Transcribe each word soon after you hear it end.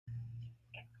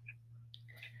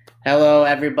Hello,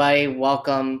 everybody.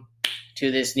 Welcome to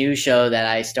this new show that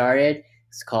I started.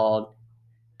 It's called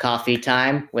Coffee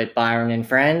Time with Byron and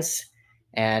Friends.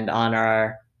 And on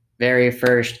our very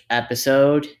first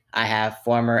episode, I have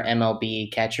former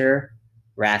MLB catcher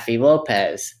Raffy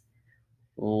Lopez.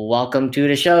 Welcome to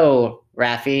the show,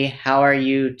 Raffy. How are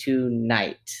you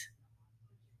tonight?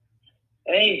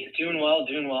 Hey, doing well,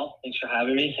 doing well. Thanks for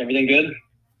having me. Everything good?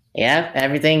 Yeah,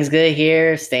 everything's good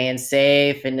here. Staying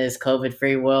safe in this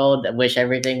COVID-free world. I wish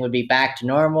everything would be back to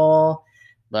normal,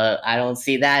 but I don't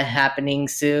see that happening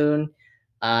soon.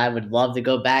 I would love to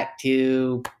go back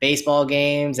to baseball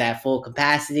games at full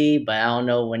capacity, but I don't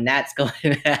know when that's going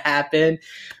to happen.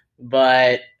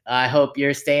 But I hope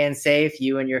you're staying safe,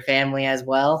 you and your family as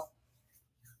well.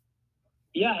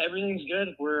 Yeah, everything's good.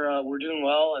 We're doing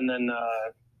well, and then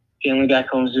family back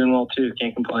home's doing well too.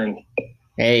 Can't complain.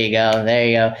 There you go. There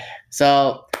you go.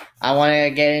 So I want to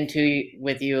get into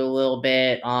with you a little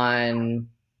bit on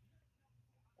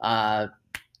uh,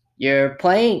 your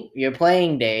playing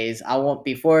days. I want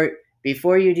before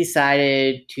you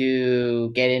decided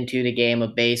to get into the game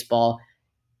of baseball,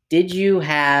 did you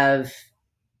have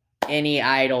any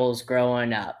idols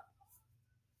growing up?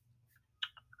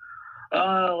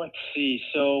 Let's see.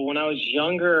 So when I was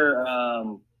younger,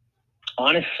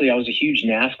 honestly, I was a huge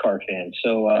NASCAR fan.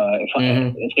 So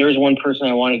Mm-hmm. if there was one person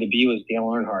I wanted to be, was Dale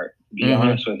Earnhardt. To be Mm-hmm.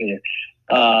 honest with you,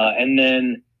 and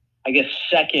then I guess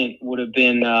second would have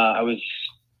been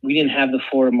we didn't have the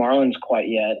Florida Marlins quite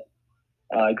yet.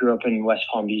 I grew up in West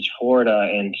Palm Beach, Florida,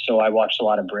 and so I watched a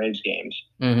lot of Braves games.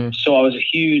 Mm-hmm. So I was a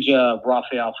huge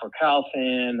Rafael Furcal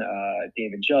fan,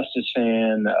 David Justice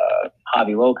fan,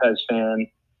 Javi Lopez fan.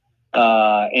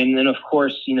 And then, of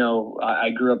course, I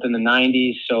grew up in the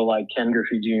 90s. So, like Ken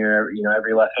Griffey Jr.,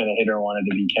 every left-handed hitter wanted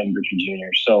to be Ken Griffey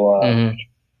Jr. So Mm-hmm.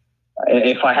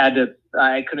 if I had to,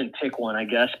 I couldn't pick one, I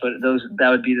guess. But that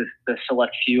would be the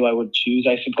select few I would choose,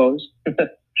 I suppose.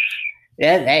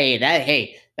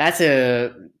 That's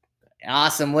a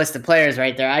awesome list of players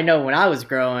right there. I know when I was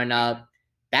growing up,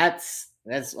 that's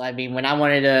I mean when I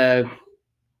wanted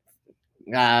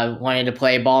to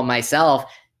play ball myself,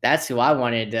 that's who I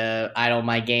wanted to idle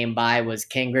my game by was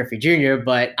Ken Griffey Jr.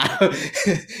 But I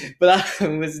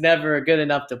was never good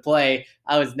enough to play.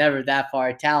 I was never that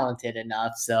far talented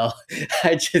enough, so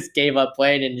I just gave up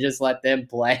playing and just let them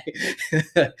play.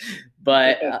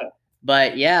 but uh,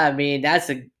 but yeah, I mean that's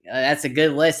a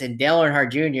good list. And Dale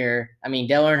Earnhardt Jr. I mean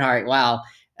Dale Earnhardt. Wow,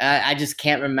 I just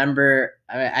can't remember.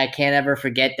 I can't ever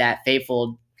forget that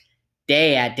fateful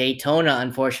day at Daytona,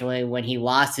 unfortunately, when he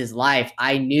lost his life.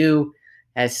 I knew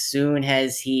as soon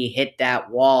as he hit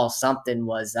that wall, something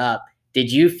was up.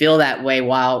 Did you feel that way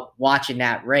while watching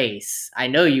that race? I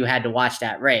know you had to watch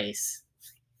that race.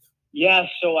 Yeah,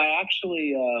 so I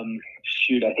actually,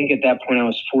 shoot, I think at that point I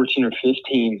was 14 or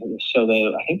 15. So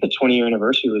I think the 20-year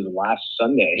anniversary was last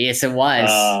Sunday. Yes, it was.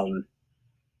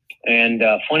 And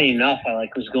funny enough, I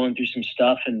was going through some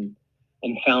stuff and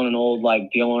found an old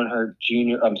Dale Earnhardt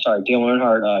Jr. I'm sorry, Dale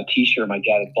Earnhardt T-shirt my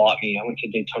dad had bought me. I went to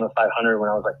Daytona 500 when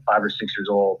I was 5 or 6 years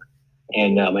old,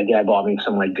 and my dad bought me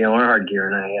some Dale Earnhardt gear,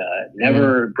 and I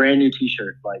never brand new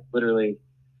T-shirt, literally,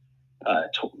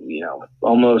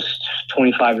 almost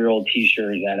 25-year-old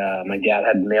T-shirt that my dad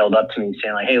had mailed up to me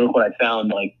saying hey, look what I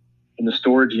found in the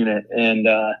storage unit, and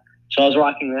so I was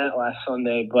rocking that last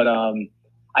Sunday, but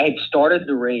I had started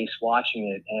the race watching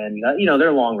it, and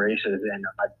they're long races, and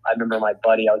I remember my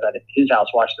buddy, I was at his house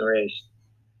watching the race,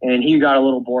 and he got a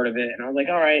little bored of it, and I was like,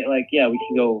 all right, yeah, we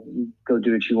can go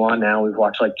do what you want now. We've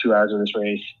watched 2 hours of this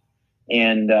race,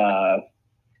 and I'll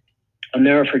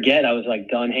never forget, I was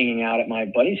done hanging out at my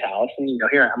buddy's house, and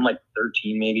here I'm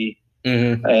 13 maybe,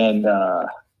 and I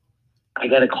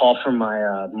got a call from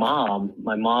my mom.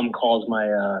 My mom calls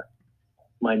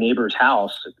my neighbor's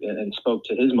house and spoke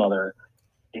to his mother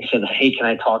and said, hey, can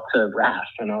I talk to Raph?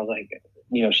 And I was like,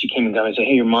 she came and got me and said,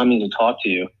 hey, your mom needs to talk to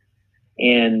you.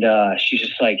 And she's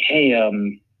just like, hey, I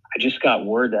just got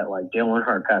word that Dale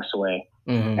Earnhardt passed away.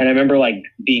 Mm-hmm. And I remember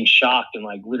being shocked and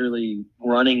literally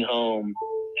running home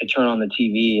to turn on the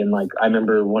TV. And I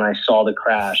remember when I saw the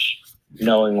crash,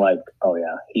 knowing oh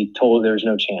yeah, he told there was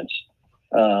no chance.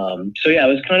 So yeah,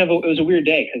 it was a weird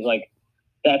day because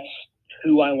that's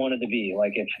who I wanted to be.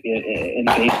 If in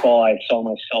baseball, I saw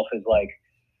myself as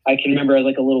I can remember as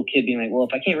a little kid being well,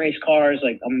 if I can't race cars,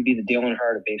 I'm gonna be the Dale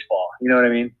Earnhardt of baseball. You know what I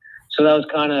mean? So that was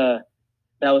kind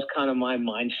of my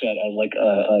mindset as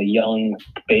a young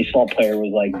baseball player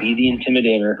was be the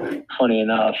intimidator. Funny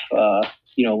enough,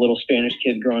 little Spanish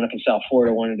kid growing up in South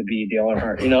Florida wanted to be Dale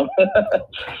Earnhardt.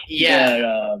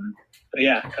 Yeah. But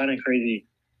yeah, kind of crazy.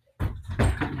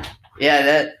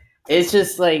 Yeah, it's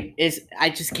just like I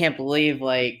just can't believe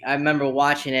like I remember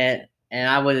watching it and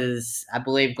I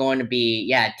believe going to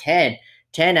be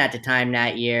 10 at the time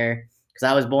that year because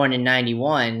I was born in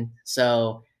 91.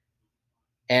 So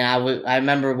and I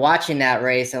remember watching that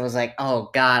race. I was like, oh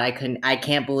God, I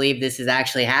can't believe this is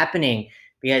actually happening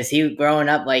because he growing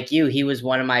up like you, he was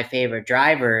one of my favorite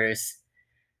drivers.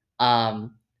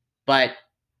 Um, but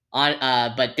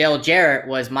but Dale Jarrett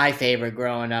was my favorite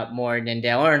growing up more than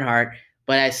Dale Earnhardt.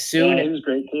 But as Yeah, soon, he was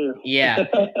great too. yeah,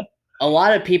 a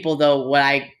lot of people though, what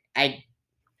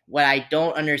I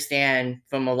don't understand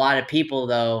from a lot of people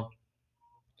though,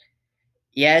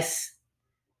 yes,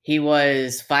 he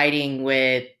was fighting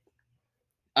with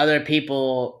other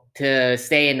people to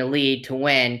stay in the lead to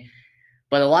win.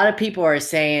 But a lot of people are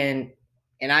saying,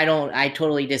 and I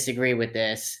totally disagree with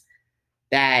this,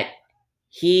 that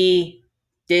he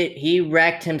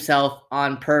wrecked himself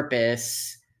on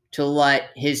purpose to let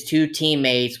his two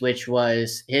teammates, which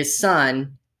was his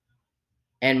son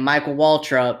and Michael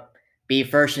Waltrip, be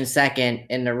first and second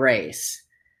in the race.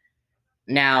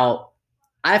 Now,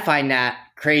 I find that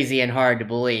crazy and hard to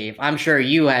believe. I'm sure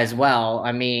you as well.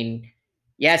 I mean,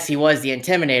 yes, he was the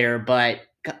intimidator, but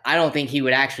I don't think he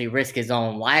would actually risk his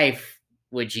own life.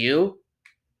 Would you?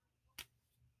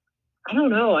 I don't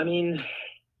know. I mean,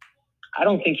 I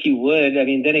don't think he would. I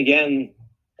mean, then again,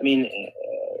 I mean,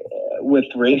 with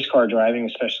race car driving,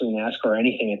 especially NASCAR or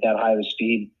anything at that high of a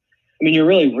speed, I mean, you're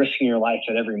really risking your life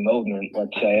at every moment,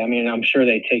 let's say. I mean, I'm sure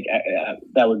they take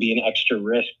that would be an extra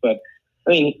risk, but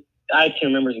I mean, I can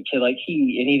remember as a kid, like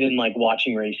and even like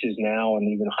watching races now and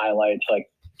even highlights, like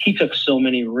he took so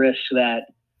many risks that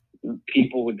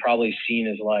people would probably seen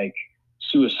as like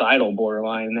suicidal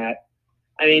borderline that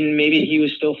I mean, maybe he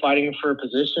was still fighting for a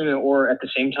position, or at the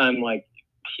same time, like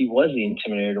he was the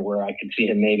intimidator, where I could see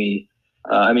him maybe.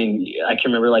 I mean, I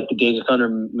can remember like the Days of Thunder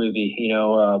movie,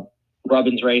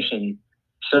 Robbins racing.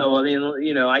 So I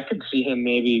mean, I could see him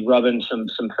maybe rubbing some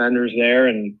fenders there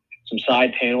and some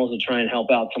side panels to try and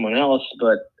help out someone else.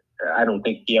 But I don't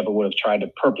think he ever would have tried to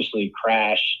purposely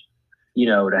crash,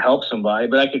 to help somebody.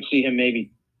 But I could see him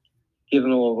maybe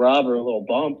giving a little rub or a little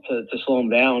bump to slow him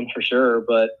down for sure.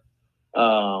 But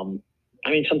I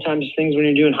mean, sometimes things when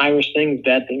you're doing high risk things,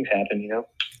 bad things happen.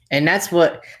 And that's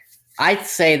what I'd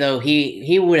say though.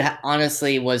 He would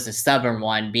honestly was the stubborn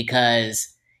one because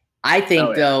I Oh think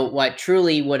yeah. though what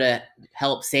truly would have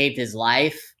helped saved his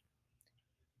life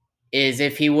is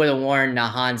if he would have worn the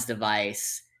Hans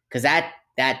device because at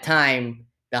that time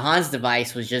the Hans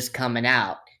device was just coming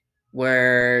out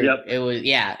where Yep.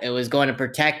 it was going to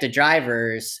protect the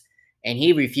drivers and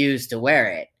he refused to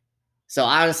wear it. So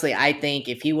honestly, I think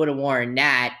if he would have worn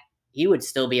that, he would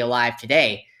still be alive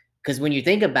today. Because when you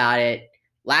think about it,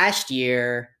 last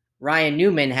year Ryan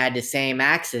Newman had the same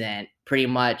accident, pretty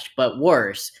much, but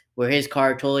worse, where his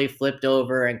car totally flipped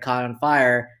over and caught on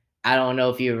fire. I don't know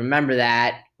if you remember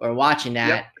that or watching Yep.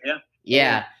 that. Yeah. Totally.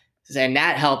 Yeah, and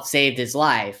that helped save his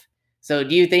life. So,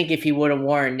 do you think if he would have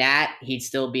worn that, he'd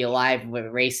still be alive with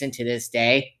racing to this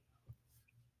day?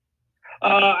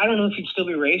 I don't know if he'd still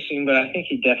be racing, but I think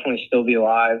he'd definitely still be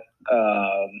alive.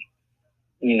 Um,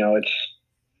 it's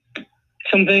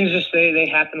some things just they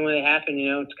happen when they happen.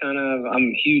 It's kind of I'm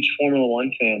a huge Formula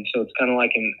One fan, so it's kind of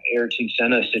like an Ayrton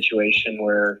Senna situation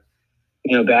where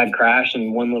bad crash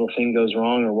and one little thing goes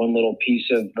wrong or one little piece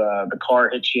of the car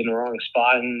hits you in the wrong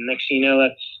spot, and next thing you know,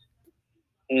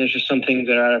 there's just some things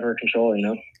that are out of our control.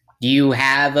 Do you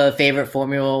have a favorite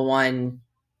Formula One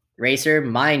racer?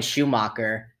 Mine's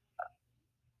Schumacher.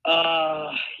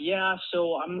 Yeah.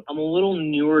 So I'm a little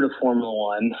newer to Formula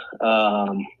One.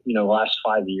 Last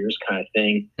 5 years kind of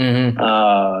thing.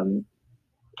 Mm-hmm.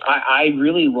 I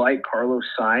really like Carlos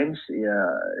Sainz.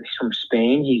 He's from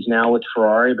Spain. He's now with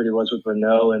Ferrari, but he was with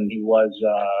Renault, and he was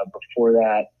before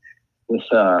that with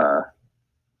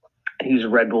he was a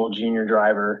Red Bull junior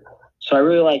driver. So I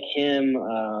really like him.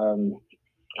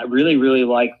 I really, really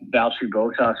like Valtteri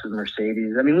Bottas with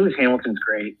Mercedes. I mean, Lewis Hamilton's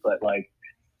great, but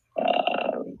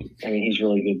I mean, he's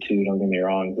really good too. Don't get me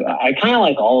wrong. I kind of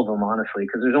like all of them, honestly,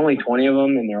 because there's only 20 of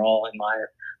them, and they're all in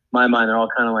my mind. They're all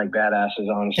kind of like badasses,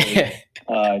 honestly.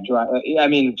 I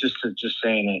mean, just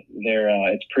saying it,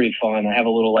 it's pretty fun. I have a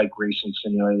little like racing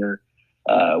simulator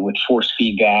with force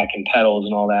feedback and pedals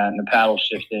and all that, and the paddle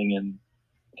shifting,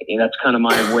 and that's kind of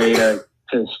my way to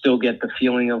still get the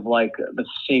feeling of like the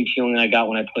same feeling I got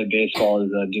when I played baseball,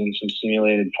 is doing some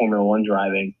simulated Formula One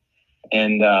driving,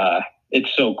 and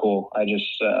it's so cool. I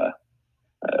just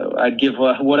I'd give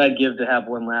what I'd give to have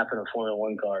one lap in a Formula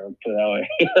One car. Put it that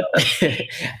way.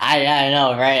 I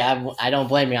know, right? I don't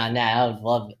blame you on that. I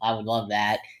would love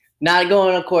that. Not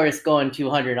going, of course, going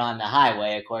 200 on the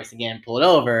highway, of course, and getting pulled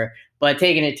over, but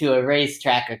taking it to a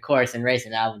racetrack, of course, and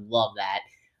racing. I would love that.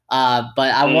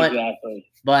 But I want, Exactly.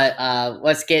 but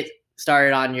let's get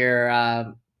started on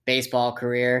your baseball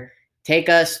career. Take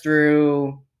us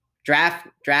through draft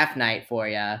night for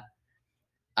you.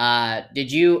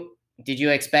 Did you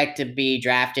expect to be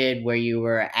drafted where you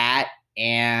were at,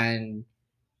 and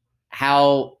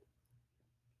how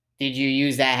did you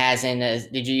use that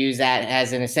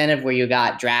as an incentive where you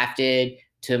got drafted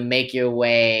to make your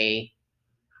way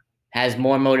has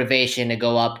more motivation to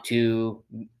go up to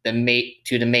the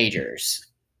majors?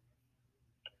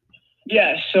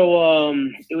 Yeah, so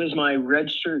it was my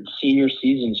redshirt senior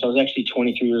season. So I was actually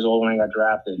 23 years old when I got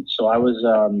drafted. So I was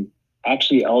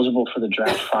actually eligible for the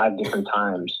draft 5 different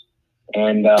times,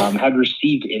 and had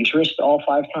received interest all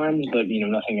 5 times, but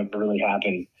nothing ever really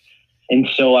happened. And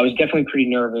so I was definitely pretty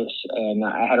nervous, and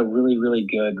I had a really, really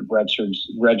good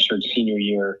redshirt senior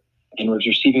year, and was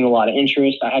receiving a lot of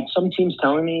interest. I had some teams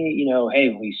telling me, hey,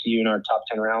 we see you in our top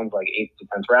 10 rounds, like 8th to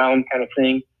 10th round kind of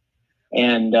thing.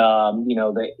 And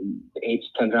the 8th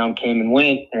to 10th round came and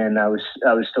went, and I was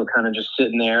still kind of just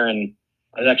sitting there. And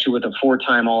I was actually with a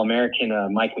 4-time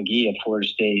All-American, Mike McGee at Florida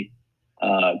State,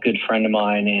 good friend of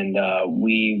mine, and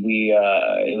we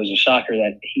it was a shocker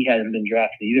that he hadn't been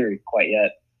drafted either quite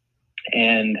yet.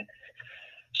 And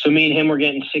so me and him were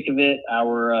getting sick of it.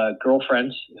 Our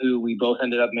girlfriends, who we both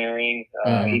ended up marrying,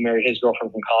 he married his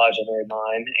girlfriend from college, I married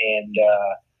mine, and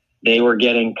they were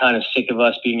getting kind of sick of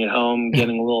us being at home,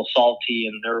 getting a little salty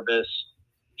and nervous.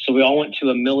 So we all went to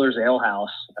a Miller's Ale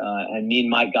House, and me and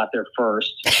Mike got there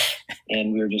first,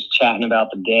 and we were just chatting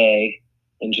about the day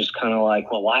and just kind of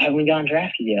like, well, why haven't we gotten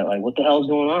drafted yet? Like, what the hell's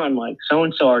going on? Like,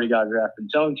 so-and-so already got drafted,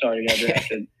 so-and-so already got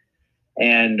drafted.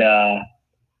 And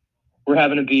we're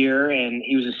having a beer, and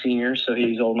he was a senior, so he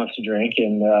was old enough to drink.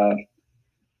 And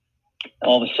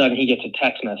all of a sudden, he gets a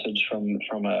text message from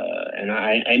and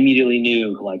I immediately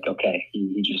knew, like, okay,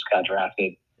 he just got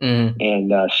drafted.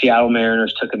 And Seattle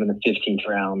Mariners took him in the 15th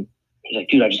round. He's like,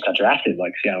 dude, I just got drafted,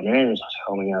 like Seattle Mariners. I was like,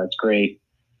 oh my God, that's great.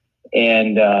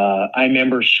 And I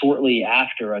remember shortly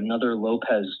after, another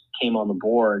Lopez came on the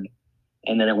board,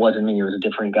 and then it wasn't me, it was a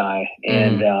different guy.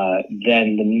 And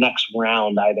then the next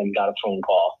round, I then got a phone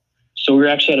call. So we were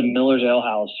actually at a Miller's Ale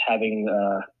House having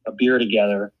a beer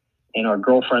together, and our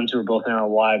girlfriends, who were both in our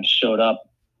wives, showed up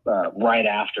right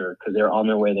after because they were on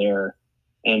their way there.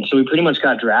 And so we pretty much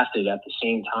got drafted at the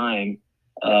same time,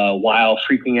 while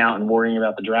freaking out and worrying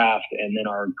about the draft. And then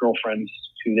our girlfriends,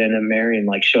 who then ended up marrying,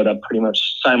 like, showed up pretty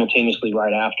much simultaneously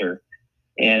right after.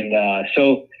 And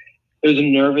so it was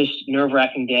a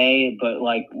nerve-wracking day, but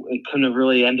like, it couldn't have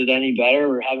really ended any better.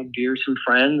 We were having beers with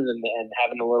friends and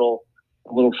having a little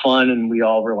fun, and we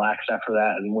all relaxed after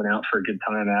that and went out for a good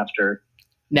time after.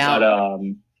 That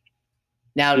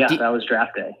was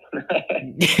draft day.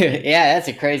 Yeah, that's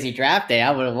a crazy draft day. I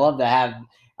would have loved to have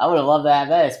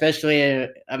that, especially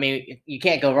I mean, you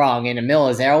can't go wrong in a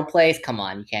Miller's Ale place. Come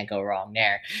on, you can't go wrong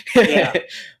there. Yeah.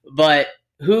 But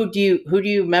who do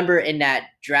you remember in that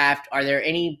draft? Are there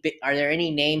any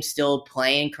names still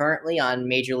playing currently on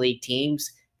major league teams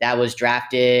that was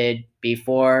drafted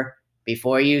before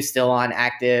you, still on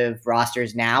active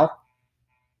rosters now?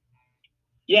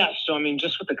 Yeah, so I mean,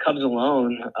 just with the Cubs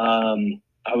alone,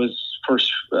 I was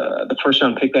the first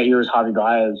round pick that year was Javi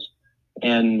Baez,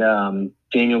 and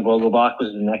Daniel Vogelbach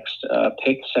was the next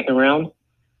pick, second round.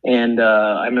 And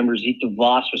I remember Zeke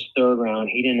DeVos was third round.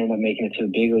 He didn't end up making it to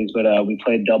the big leagues, but we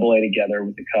played Double-A together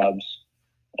with the Cubs.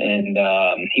 And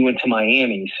he went to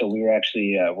Miami, so we were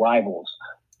actually rivals.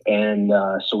 And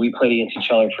so we played against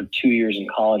each other for 2 years in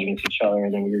college against each other,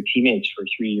 and then we were teammates for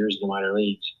 3 years in the minor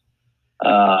leagues.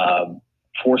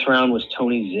 Fourth round was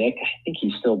Tony Zick. I think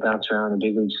he still bounced around the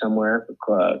big league somewhere.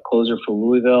 Closer for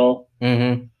Louisville.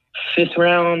 Fifth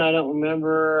round, I don't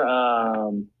remember.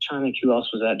 Trying to think who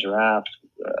else was that draft.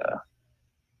 I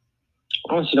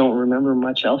honestly don't remember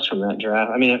much else from that draft.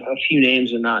 I mean, a few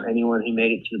names, but not anyone who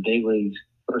made it to the big leagues.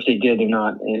 Or if they did, they're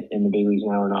not in the big leagues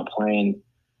now. We're not playing.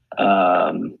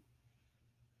 A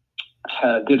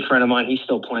good friend of mine, he's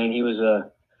still playing. He was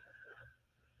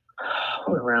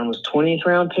what round was 20th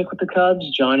round pick with the Cubs,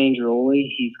 John Angioli.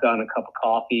 He's gotten a cup of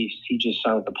coffee. He just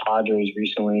signed with the Padres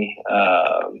recently.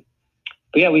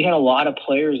 But yeah, we had a lot of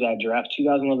players that draft.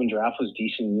 2011 draft was a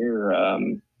decent year. I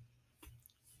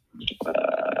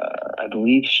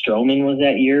believe Stroman was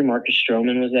that year. Marcus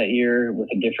Stroman was that year with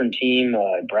a different team.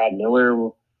 Brad Miller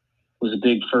was a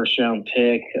big first round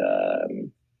pick.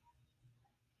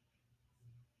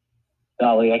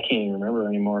 Golly, I can't even remember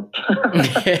anymore.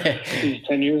 It's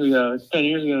 10 years ago. It's 10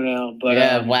 years ago now. But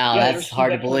Yeah, wow, yeah, that's there's some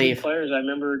hard to definitely good believe. players. I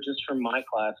remember just from my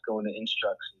class going to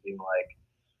instructs and being like,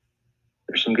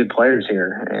 there's some good players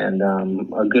here. And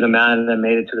a good amount of them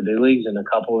made it to the big leagues, and a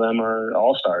couple of them are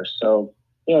all-stars. So,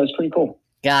 yeah, it was pretty cool.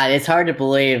 God, it's hard to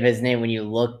believe, isn't it, when you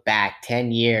look back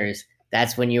 10 years,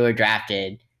 that's when you were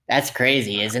drafted. That's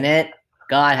crazy, isn't it?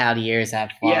 God, how the years have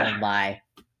flown Yeah, by.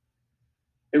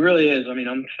 it really is. I mean,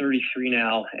 I'm 33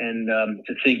 now, and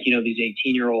to think, these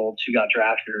 18-year-olds who got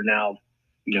drafted are now,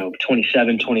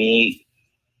 27, 28.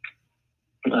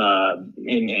 And I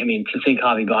mean, to think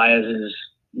Javi Baez is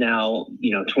now,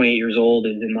 28 years old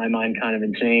is in my mind kind of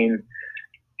insane,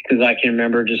 because I can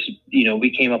remember just,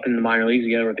 we came up in the minor leagues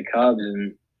together with the Cubs,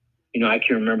 and, I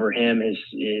can remember him his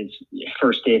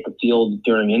first day at the field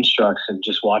during instructs and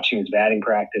just watching his batting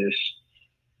practice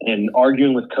and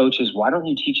arguing with coaches, why don't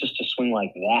you teach us to swing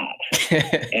like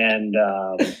that? And,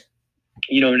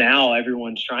 now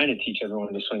everyone's trying to teach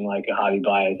everyone to swing like a Javi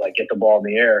Baez, like get the ball in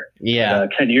the air. Yeah.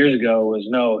 But, 10 years ago was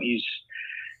no, he's,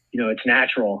 it's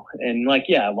natural. And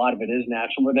a lot of it is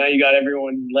natural, but now you got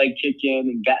everyone leg kicking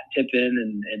and bat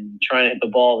tipping and trying to hit the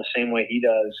ball the same way he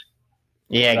does.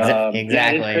 Yeah, exactly.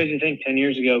 Yeah, it's crazy to think 10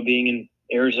 years ago being in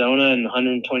Arizona in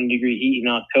 120-degree heat in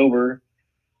October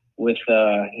with,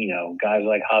 guys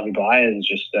like Javi Baez,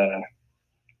 just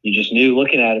you just knew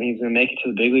looking at him he's going to make it to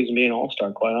the big leagues and be an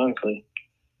all-star, quite honestly.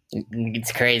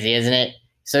 It's crazy, isn't it?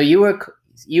 So you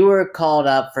were called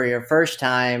up for your first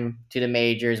time to the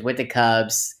majors with the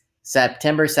Cubs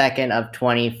September 2nd of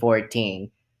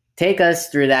 2014. Take us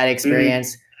through that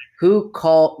experience.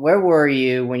 Where were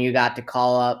you when you got to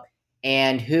call up,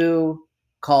 and who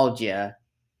called you?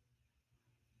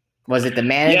 Was it the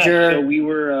manager? Yeah, so we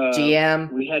were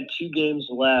GM? We had 2 games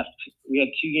left. I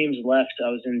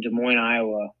was in Des Moines,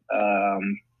 Iowa.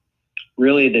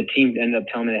 Really, the team ended up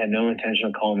telling me they had no intention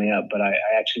of calling me up, but I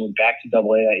actually went back to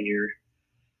Double A that year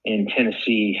in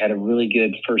Tennessee. Had a really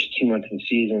good first 2 months of the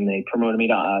season. They promoted me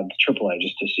to Triple A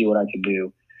just to see what I could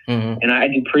do, and I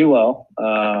did pretty well.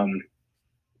 Had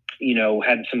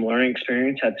some learning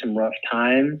experience, had some rough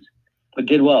times, but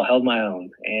did well. Held my own,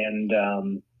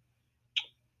 and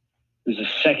it was the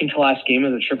second to last game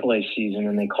of the AAA season,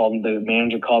 and the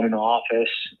manager called me in the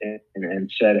office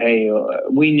and said, hey,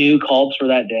 we knew calls for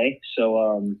that day. So,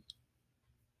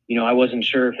 I wasn't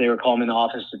sure if they were calling me in the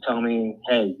office to tell me,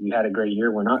 hey, you had a great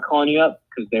year, we're not calling you up,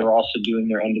 because they were also doing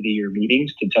their end of the year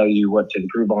meetings to tell you what to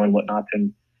improve on, what not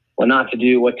to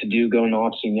do, what to do going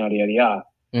off season, yada, yada, yada.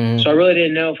 So I really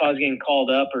didn't know if I was getting called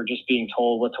up or just being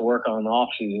told what to work on in the off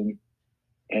season.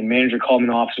 And manager called me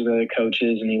in the office with other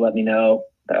coaches, and he let me know.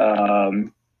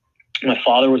 My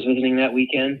father was visiting that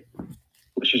weekend,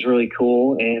 which was really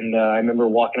cool. And I remember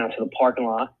walking out to the parking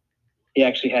lot. He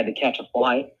actually had to catch a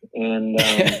flight. And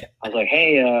I was like,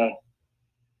 hey,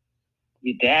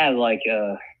 your dad, I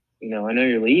know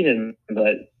you're leaving,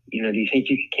 but, do you think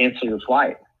you could cancel your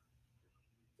flight?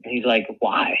 And he's like,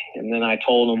 why? And then I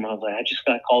told him, I was like, I just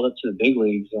got called up to the big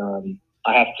leagues.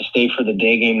 I have to stay for the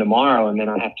day game tomorrow, and then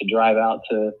I have to drive out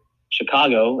to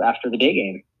Chicago after the day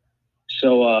game.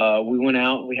 So we went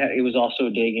out. It was also a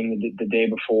day game the day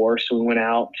before, so we went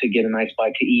out to get a nice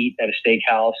bite to eat at a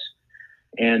steakhouse.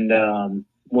 And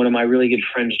one of my really good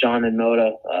friends, John and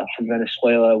Moda from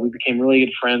Venezuela, we became really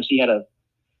good friends. He had a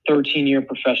 13-year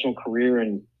professional career,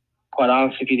 and quite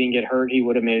honestly, if he didn't get hurt, he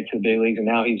would have made it to the big leagues. And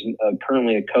now he's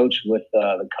currently a coach with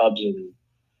the Cubs in,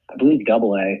 I believe,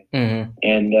 Double A.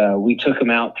 And we took him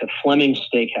out to Fleming's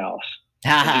Steakhouse.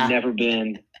 He'd never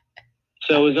been.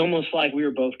 So it was almost like we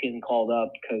were both getting called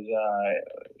up, because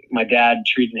my dad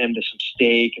treated him to some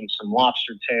steak and some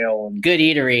lobster tail. And good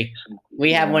eatery.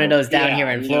 We have one of those down here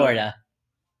in Florida.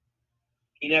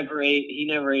 He never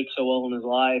ate so well in his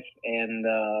life. And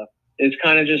it's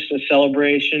kind of just a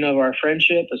celebration of our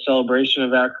friendship, a celebration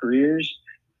of our careers.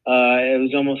 It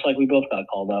was almost like we both got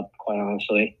called up, quite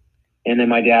honestly. And then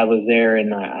my dad was there,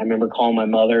 and I remember calling my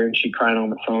mother, and she crying on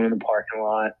the phone in the parking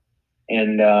lot.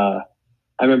 And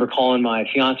I remember calling my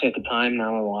fiance at the time,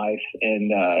 now my wife,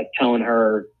 and telling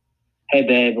her, hey,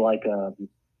 babe,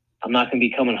 I'm not going to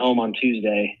be coming home on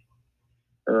Tuesday,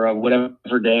 or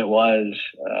whatever day it was.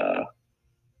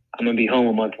 I'm going to be home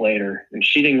a month later. And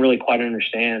she didn't really quite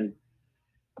understand.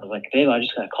 I was like, babe, I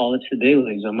just got called into the big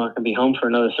leagues. I'm not going to be home for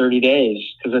another 30 days.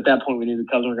 Because at that point, we knew the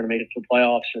Cubs weren't going to make it to the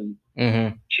playoffs. And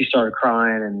she started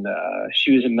crying. And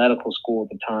she was in medical school at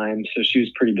the time, so she was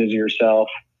pretty busy herself.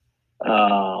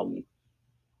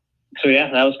 So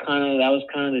yeah, that was kind of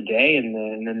the day, and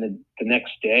then the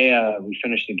next day we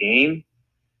finished the game,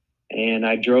 And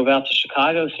I drove out to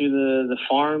Chicago through the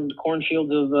farmed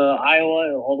cornfields of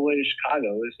Iowa all the way to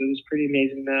Chicago. It was a pretty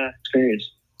amazing experience.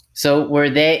 So were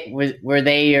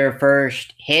they your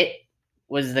first hit?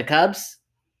 Was the Cubs?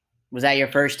 Was that your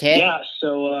first hit? Yeah.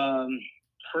 So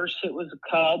first hit was the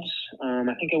Cubs.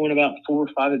 I think I went about 4 or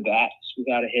 5 at bats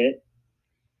without a hit.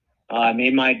 I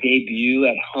made my debut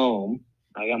at home.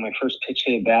 I got my first pitch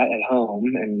hit at bat at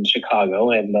home in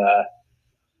Chicago, and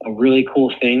a really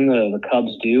cool thing the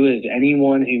Cubs do is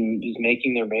anyone who is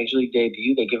making their major league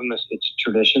debut, they give them it's a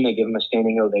tradition. They give them a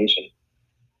standing ovation.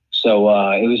 So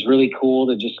it was really cool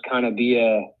to just kind of be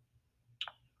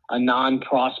a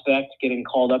non-prospect getting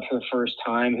called up for the first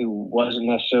time who wasn't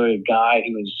necessarily a guy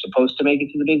who was supposed to make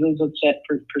it to the big leagues,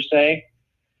 per se.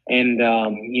 And,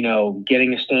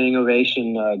 getting a standing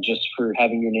ovation just for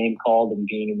having your name called and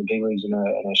being in the big leagues in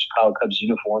a Chicago Cubs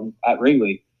uniform at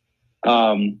Wrigley.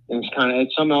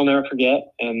 It's something I'll never forget.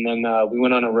 And then we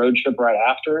went on a road trip right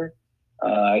after.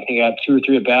 I think I got 2 or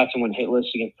 3 at bats and went hitless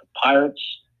against the Pirates.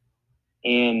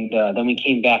 And then we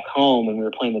came back home and we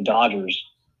were playing the Dodgers.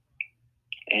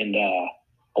 And I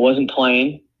wasn't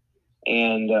playing.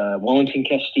 And Wellington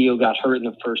Castillo got hurt in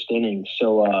the first inning.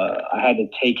 So I had to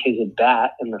take his at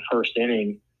bat in the first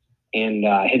inning and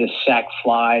hit a sac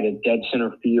fly to dead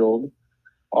center field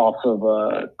off of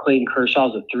Clayton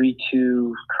Kershaw's a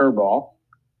 3-2 curveball.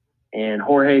 And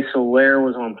Jorge Soler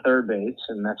was on third base,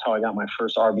 and that's how I got my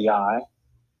first RBI,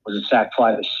 was a sac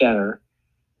fly to center.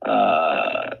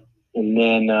 And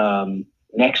then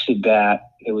next at bat,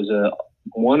 it was a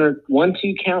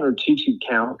 1-2 count or 2-2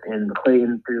 count, and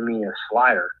Clayton threw me a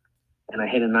slider, and I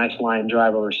hit a nice line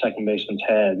drive over second baseman's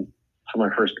head for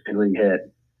my first big league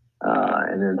hit.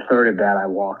 And then third at bat, I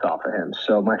walked off of him.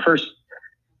 So my first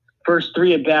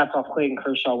 3 at bats off Clayton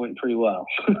Kershaw went pretty well.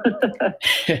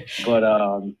 But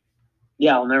I'll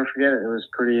never forget it. It was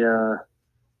pretty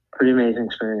amazing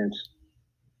experience.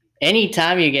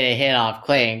 Anytime you get a hit off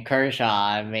Clayton Kershaw,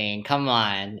 I mean, come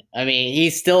on. I mean,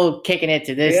 he's still kicking it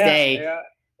to this day.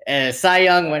 Yeah. Cy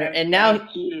Young winner, and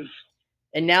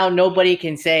now nobody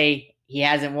can say he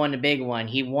hasn't won the big one.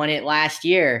 He won it last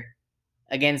year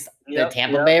against the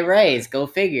Tampa Bay Rays. Go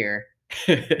figure.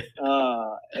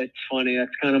 It's funny.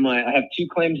 That's kind of I have 2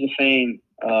 claims to fame.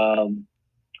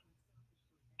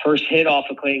 First hit off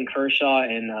of Clayton Kershaw,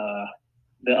 and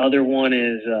the other one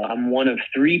is I'm one of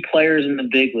 3 players in the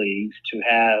big leagues to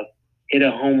have hit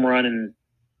a home run in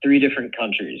 3 different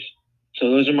countries. So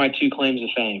those are my 2 claims to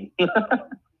fame.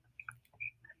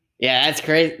 Yeah, that's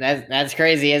crazy. That's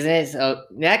crazy, isn't it? So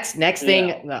next thing,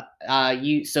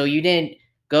 you didn't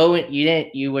go.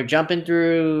 You were jumping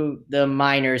through the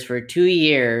minors for 2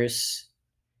 years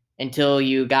until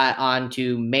you got on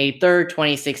to May 3rd,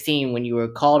 2016, when you were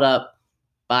called up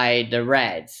by the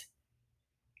Reds.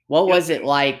 What was it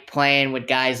like playing with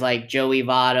guys like Joey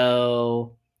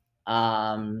Votto?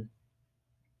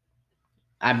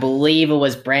 I believe it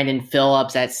was Brandon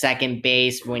Phillips at second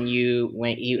base when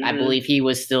I believe he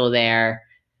was still there.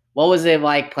 What was it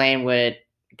like playing with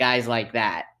guys like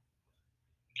that?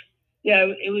 Yeah,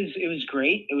 it was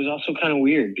great. It was also kind of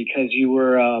weird because you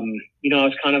were, I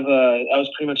was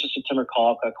pretty much a September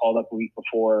call-up. I called up a week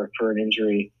before for an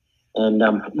injury. And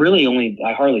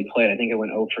I hardly played. I think I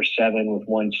went 0 for 7 with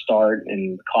 1 start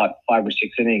and caught 5 or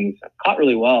 6 innings. Caught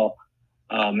really well.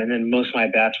 And then most of my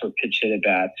bats were pitch hit at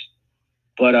bats.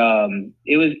 But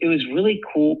it was really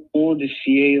cool to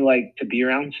see, to be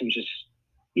around some just,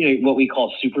 what we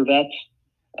call super vets.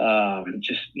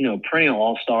 Perennial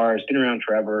all-stars, been around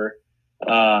forever.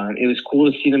 It was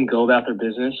cool to see them go about their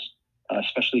business,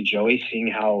 especially Joey, seeing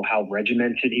how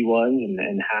regimented he was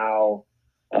and how,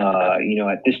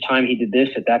 at this time he did this,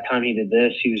 at that time he did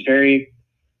this. He was very,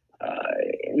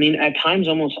 at times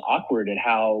almost awkward at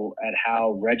how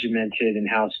regimented and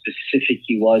how specific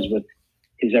he was with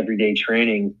his everyday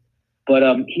training. But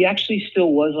he actually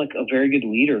still was a very good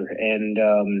leader.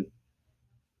 And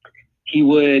he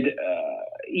would,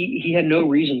 he had no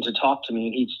reason to talk to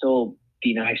me. He'd still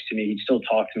be nice to me. He'd still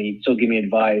talk to me. He'd still give me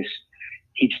advice.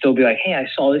 He'd still be like, hey, I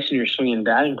saw this in your swing and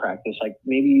batting practice.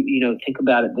 Maybe, think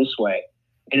about it this way.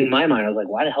 And in my mind, I was like,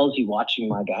 why the hell is he watching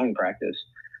my batting practice?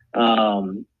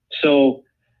 So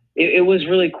it was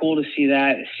really cool to see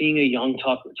that. Seeing a young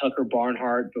Tucker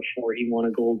Barnhart before he won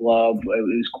a Gold Glove, it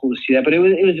was cool to see that. But it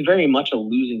was very much a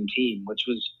losing team, which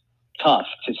was tough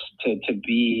to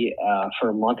be for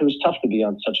a month. It was tough to be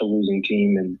on such a losing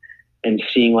team and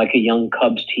seeing a young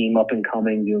Cubs team up and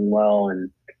coming, doing well,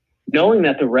 and knowing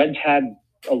that the Reds had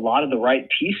a lot of the right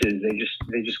pieces.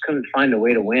 They just couldn't find a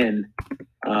way to win.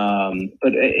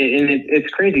 But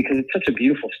it's crazy because it's such a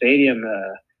beautiful stadium.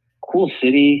 cool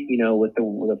city, with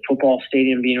the football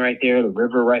stadium being right there, the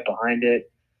river right behind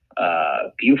it,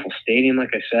 beautiful stadium,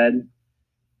 like I said.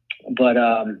 But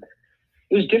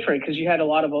it was different because you had a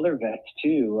lot of other vets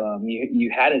too.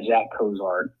 You had a Zach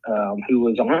Cozart, who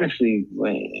was honestly,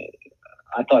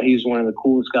 I thought he was one of the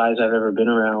coolest guys I've ever been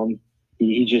around.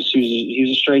 He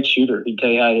was a straight shooter. He'd tell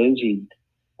you how it is.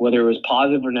 Whether it was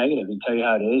positive or negative, he'd tell you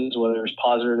how it is. Whether it was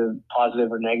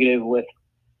positive or negative with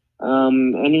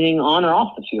anything on or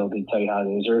off the field, he'd tell you how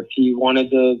it is. Or if he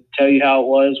wanted to tell you how it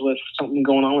was with something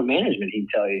going on with management, he'd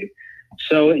tell you.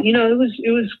 So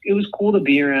it was cool to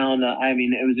be around. I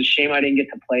mean, it was a shame I didn't get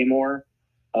to play more,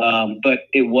 but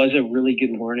it was a really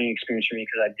good learning experience for me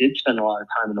because I did spend a lot of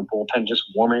time in the bullpen just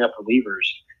warming up relievers.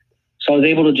 So I was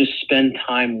able to just spend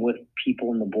time with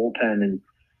people in the bullpen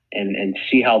and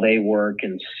see how they work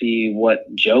and see what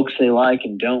jokes they like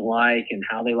and don't like and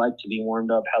how they like to be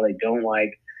warmed up, how they don't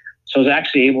like. So I was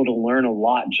actually able to learn a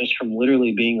lot just from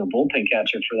literally being a bullpen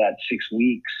catcher for that 6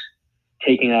 weeks,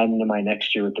 taking that into my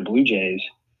next year with the Blue Jays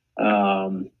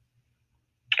and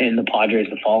the Padres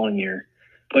the following year.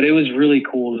 But it was really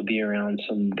cool to be around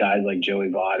some guys like Joey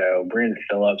Votto, Brandon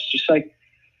Phillips, just like,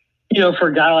 for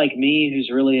a guy like me who's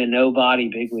really a nobody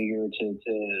big leaguer to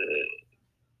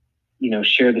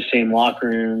share the same locker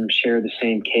room, share the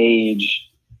same cage.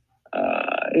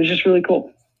 It was just really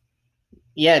cool.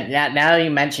 Yeah, now you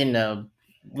mentioned the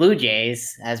Blue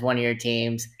Jays as one of your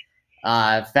teams.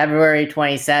 February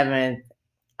 27th,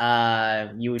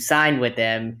 you signed with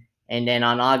them, and then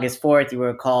on August 4th, you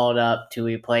were called up to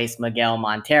replace Miguel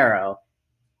Montero.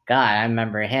 God, I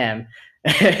remember him.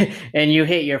 And you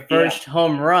hit your first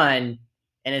home run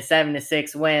in a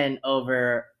 7-6 win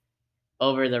over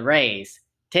the Rays.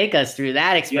 Take us through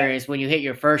that experience when you hit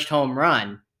your first home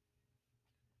run.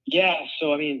 Yeah,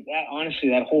 so I mean,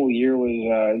 that whole year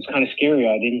was kind of scary.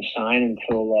 I didn't sign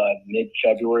until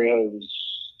mid-February. It was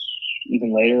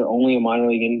even later, only a minor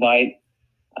league invite.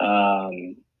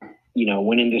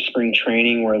 Went into spring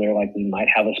training where they're like, we might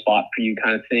have a spot for you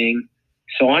kind of thing.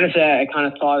 So honestly, I kind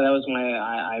of thought that was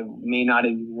I may not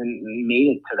have even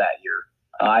made it to that year.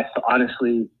 I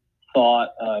honestly thought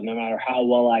no matter how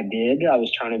well I did, I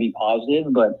was trying to be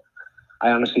positive, but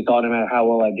I honestly thought no matter how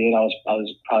well I did, I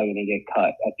was probably going to get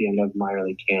cut at the end of minor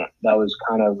league camp. That was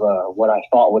kind of what I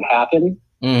thought would happen.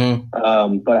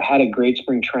 Mm-hmm. But I had a great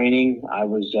spring training. I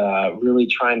was really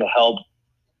trying to help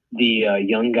the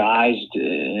young guys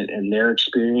and their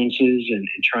experiences and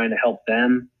trying to help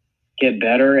them get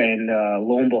better. And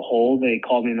lo and behold, they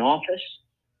called me in the office.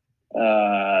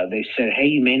 They said, hey,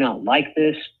 you may not like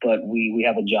this, but we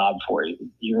have a job for you.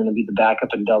 You're going to be the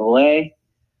backup in Double-A.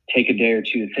 Take a day or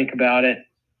two to think about it,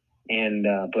 and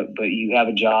but you have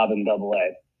a job in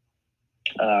Double-A.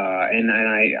 And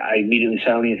I immediately said,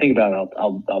 I don't need to think about it.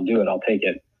 I'll do it. I'll take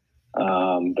it.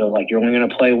 They're like, you're only going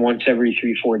to play once every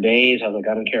 3-4 days. I was like,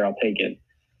 I don't care. I'll take it.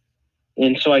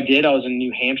 And so I did. I was in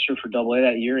New Hampshire for Double-A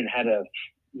that year and had a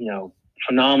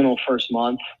phenomenal first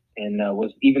month. And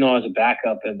even though I was a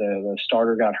backup, the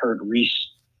starter got hurt.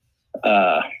 Reese,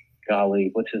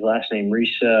 what's his last name?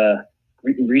 Reese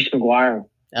McGuire.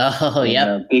 Oh,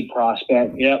 yeah. Big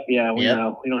prospect. Yep. Yeah. We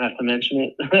know. We don't have to mention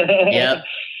it. Yep.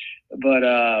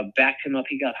 But backed him up.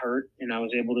 He got hurt, and I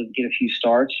was able to get a few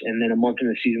starts. And then a month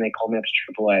into the season, they called me up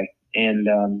to AAA,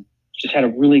 and just had a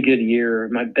really good year,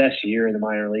 my best year in the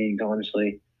minor leagues,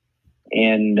 honestly.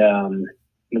 And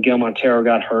Miguel Montero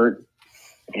got hurt,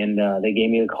 and they gave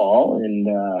me a call, and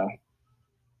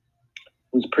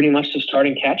was pretty much the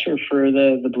starting catcher for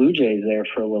the Blue Jays there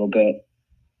for a little bit.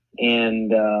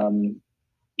 And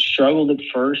struggled at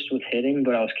first with hitting,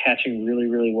 but I was catching really,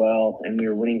 really well, and we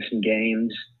were winning some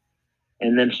games.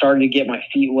 And then started to get my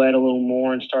feet wet a little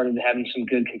more and started having some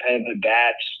good competitive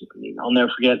at-bats. I mean, I'll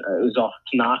never forget, it was off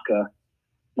Tanaka,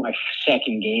 my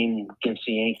second game against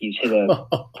the Yankees, hit a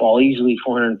ball easily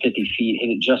 450 feet, hit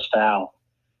it just foul.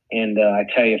 And I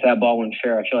tell you, if that ball went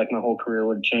fair, I feel like my whole career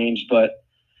would have changed. But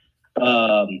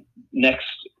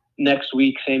next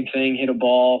week, same thing, hit a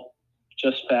ball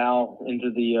just foul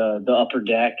into the upper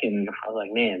deck, and I was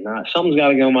like, man, something's got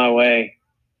to go my way.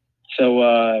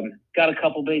 So got a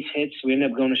couple base hits. We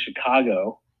ended up going to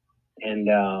Chicago and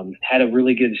had a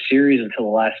really good series until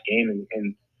the last game,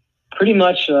 and pretty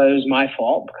much it was my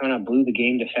fault. Kind of blew the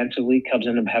game defensively. Cubs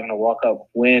ended up having a walk-up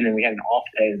win, and we had an off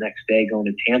day the next day going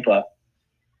to Tampa.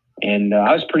 And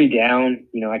I was pretty down.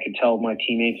 I could tell my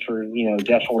teammates were,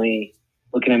 definitely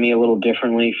looking at me a little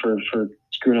differently for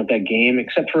screwing up that game,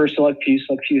 except for a select few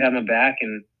had my back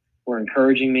and were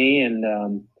encouraging me.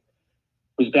 And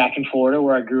was back in Florida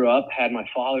where I grew up, had my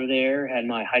father there, had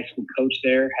my high school coach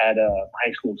there, had a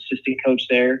high school assistant coach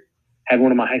there, had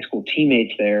one of my high school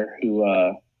teammates there who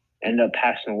ended up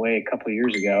passing away a couple of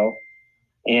years ago.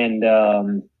 And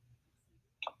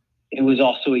it was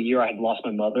also a year I had lost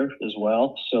my mother as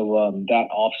well. So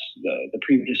the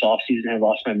previous off season I had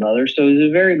lost my mother. So it was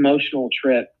a very emotional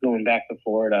trip going back to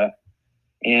Florida.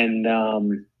 And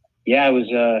it was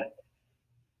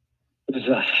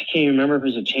I can't even remember if it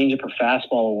was a change up or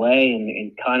fastball away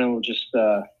and kind of just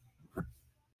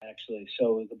actually.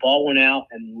 So the ball went out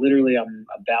and literally I'm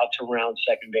about to round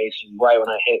second base, and right when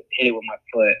I hit it with my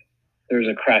foot, there was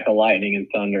a crack of lightning and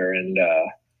thunder. And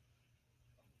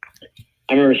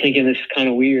I remember thinking this is kind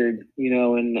of weird,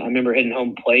 and I remember hitting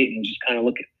home plate and just kind of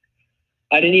looking.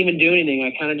 I didn't even do anything.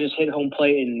 I kind of just hit home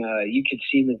plate, and you could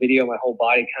see in the video my whole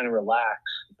body kind of relax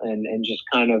and just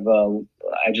kind of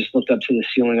I just looked up to the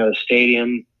ceiling of the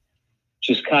stadium,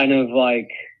 just kind of like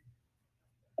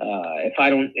if I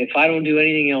don't do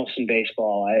anything else in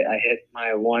baseball, I hit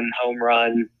my one home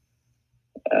run.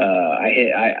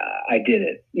 I did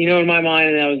it. In my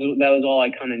mind, and that was all I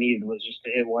kind of needed, was just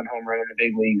to hit one home run in the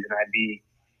big leagues, and I'd be.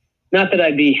 Not that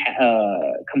I'd be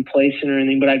complacent or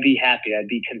anything, but I'd be happy. I'd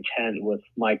be content with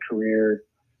my career,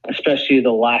 especially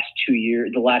the last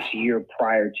year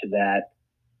prior to that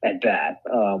at bat,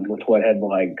 with what had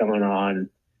gone on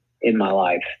in my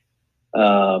life.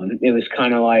 It was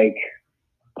kind of like,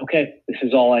 okay, this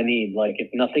is all I need. Like, if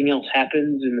nothing else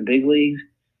happens in the big leagues,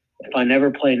 if I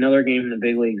never play another game in the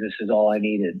big leagues, this is all I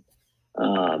needed.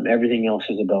 Everything else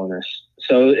is a bonus.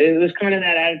 So it was kind of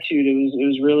that attitude. It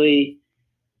was really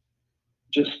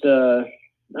just I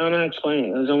don't know how to explain it.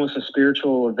 It was almost a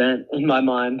spiritual event in my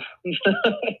mind.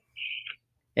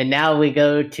 And now we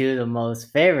go to the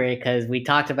most favorite, because we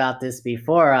talked about this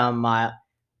before on my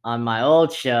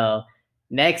old show.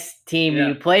 Next team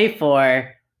you play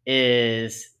for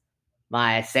is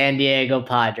my San Diego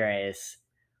Padres.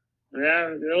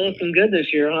 Yeah, they're looking good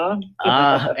this year, huh?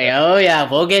 Oh yeah,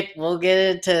 we'll get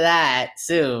into that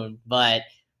soon. But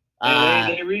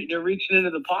they're reaching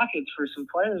into the pockets for some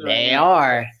players. They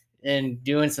are, and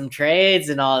doing some trades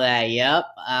and all that. Yep,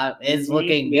 it's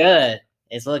looking good.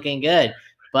 It's looking good.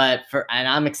 But and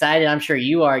I'm excited. I'm sure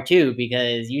you are too,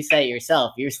 because you said it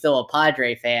yourself, you're still a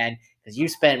Padre fan because you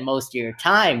spent most of your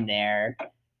time there.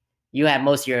 You had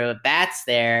most of your bats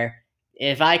there.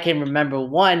 If I can remember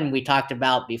one we talked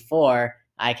about before,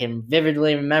 I can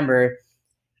vividly remember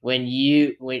when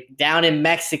you went down in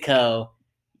Mexico,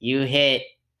 you hit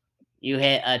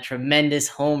a tremendous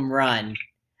home run.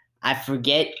 I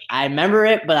remember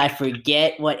it, but I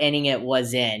forget what inning it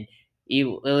was in. It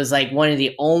was like one of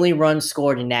the only runs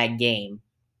scored in that game.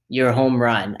 Your home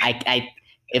run. I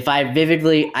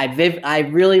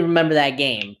really remember that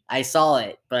game. I saw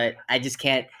it, but I just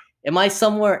can't. Am I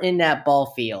somewhere in that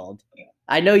ball field?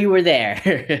 I know you were there.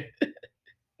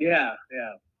 Yeah.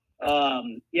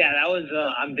 That was.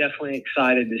 I'm definitely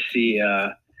excited to see.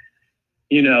 I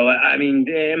mean,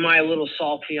 am I a little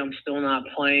salty? I'm still not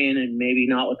playing, and maybe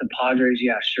not with the Padres.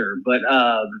 Yeah, sure, but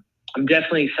I'm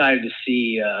definitely excited to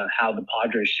see how the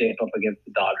Padres shape up against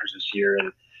the Dodgers this year,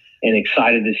 and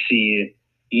excited to see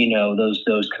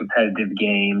those competitive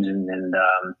games, and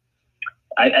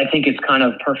I think it's kind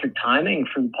of perfect timing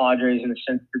for the Padres in the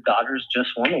sense that the Dodgers just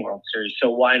won the World Series, so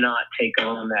why not take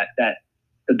on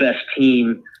the best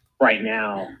team right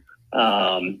now?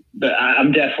 But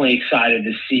I'm definitely excited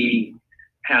to see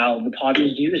how the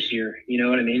Padres do this year. You know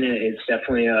what I mean? It's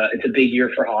definitely it's a big year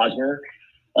for Hosmer.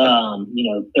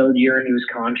 Third year into his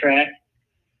contract.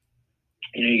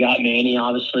 You got Manny,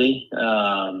 obviously,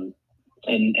 and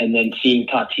then seeing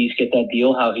Tatis get that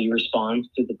deal, how he responds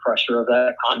to the pressure of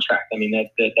that contract. I mean,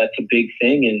 that's a big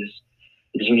thing.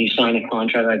 Is when you sign a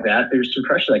contract like that, there's some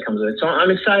pressure that comes with it. So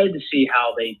I'm excited to see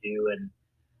how they do,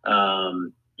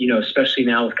 and especially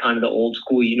now with kind of the old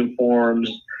school uniforms.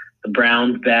 The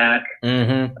Browns back.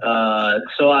 Mm-hmm.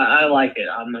 So I like it.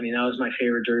 I mean, that was my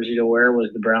favorite jersey to wear,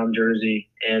 was the Brown jersey.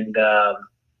 And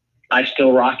I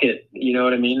still rock it. You know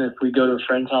what I mean? If we go to a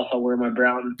friend's house, I'll wear my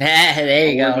Brown. There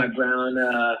you go. My Brown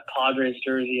Padres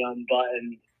jersey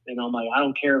unbuttoned. And I'm like, I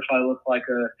don't care if I look like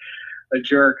a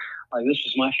jerk. Like, this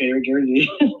is my favorite jersey.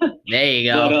 There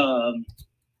you go. But,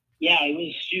 it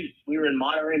was, we were in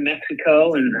Monterrey,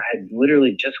 Mexico, and I had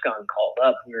literally just gotten called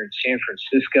up. We were in San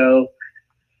Francisco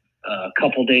a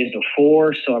couple days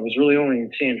before, so I was really only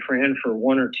in San Fran for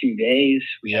 1 or 2 days.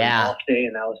 We had an off day,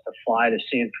 and that was to fly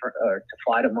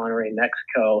to Monterrey,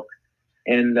 Mexico.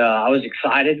 And I was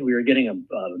excited. We were getting a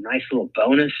nice little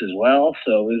bonus as well,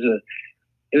 so it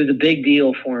was a big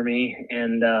deal for me.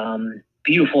 And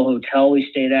beautiful hotel we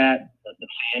stayed at. The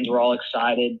fans were all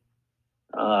excited,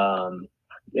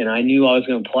 and I knew I was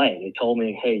going to play. They told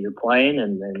me, "Hey, you're playing,"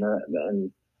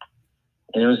 and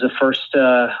And it was the first.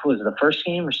 Was it the first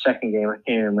game or second game? I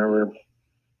can't remember.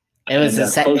 It was a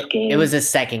close game. It was a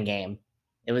second game.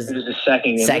 It was the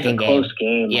second game. Second it was a close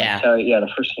game. Yeah. I tell you, the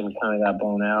first game kind of got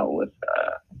blown out with.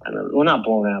 Well, not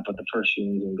blown out, but the first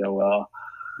game didn't go well.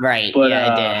 Right. But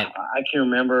yeah, it didn't. I can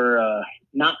remember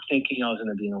not thinking I was going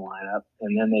to be in the lineup,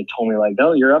 and then they told me like,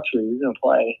 "Oh, you're up here. You're going to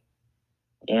play."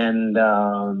 And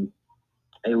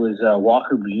it was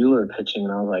Walker Buehler pitching,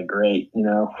 and I was like, "Great, you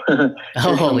know."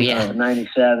 Oh yeah.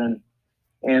 97.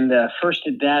 And first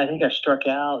at bat, I think I struck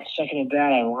out. Second at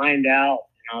bat, I lined out.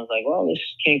 And I was like, well, this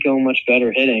can't go much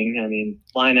better hitting. I mean,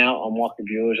 line out on Walker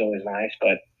Buehler is always nice,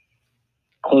 but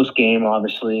close game,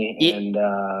 obviously. And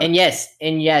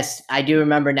yes, I do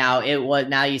remember now. It was,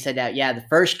 now you said that. Yeah, the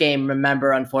first game,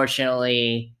 remember,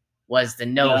 unfortunately, was the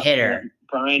no-hitter.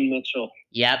 Brian Mitchell.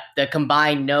 Yep, the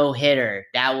combined no-hitter.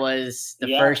 That was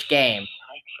the first game.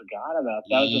 I forgot about that.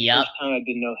 That was the first time I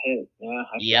did no-hit. Yeah, I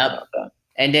forgot about that.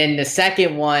 And then the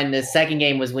second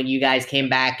game was when you guys came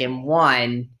back and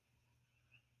won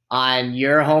on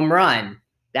your home run.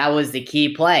 That was the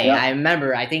key play. Yep. I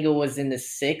remember, I think it was in the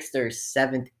 6th or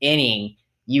 7th inning,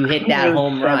 you hit that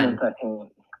home run.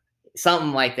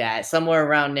 Something like that, somewhere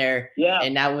around there. Yeah.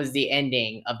 And that was the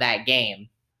ending of that game.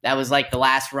 That was like the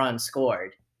last run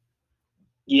scored.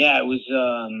 Yeah, it was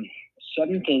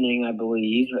 7th inning, I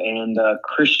believe. And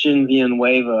Christian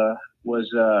Villanueva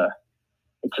was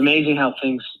it's amazing how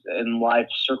things in life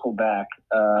circle back.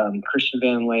 Christian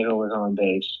Villanueva was on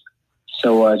base.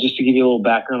 So just to give you a little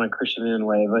background on Christian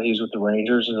Villanueva, he was with the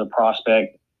Rangers as a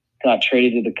prospect, got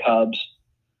traded to the Cubs.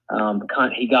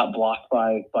 He got blocked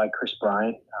by Chris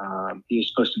Bryant. He was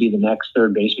supposed to be the next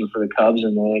third baseman for the Cubs,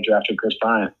 and then they drafted Chris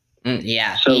Bryant.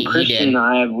 Yeah. So Christian and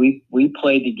I, we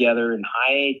played together in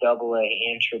high A, double A,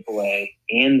 and triple A,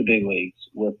 and the big leagues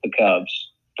with the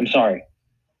Cubs. I'm sorry.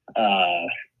 High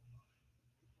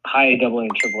A, double A,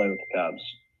 and triple A with the Cubs.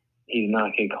 He did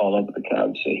not get called up with the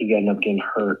Cubs, so he ended up getting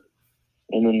hurt.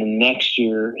 And then the next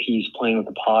year, he's playing with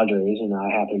the Padres, and I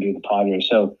happen to be with the Padres.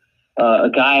 So a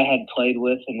guy I had played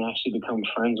with and actually become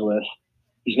friends with,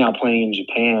 he's now playing in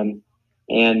Japan.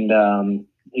 And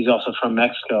he's also from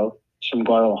Mexico. He's from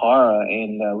Guadalajara.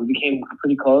 And we became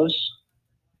pretty close.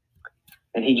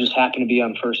 And he just happened to be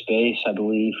on first base, I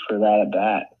believe, for that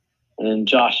at-bat. And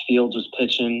Josh Fields was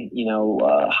pitching,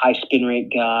 high spin rate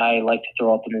guy, liked to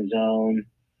throw up in the zone.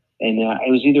 And it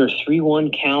was either a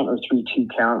 3-1 count or 3-2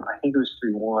 count. I think it was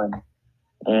 3-1.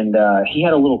 And he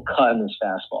had a little cut in his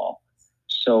fastball.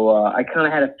 So I kind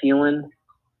of had a feeling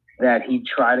that he'd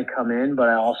try to come in, but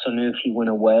I also knew if he went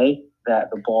away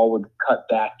that the ball would cut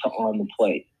back to on the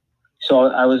plate. So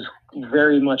I was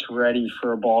very much ready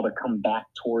for a ball to come back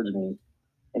towards me.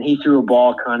 And he threw a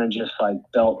ball kind of just like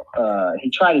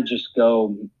he tried to just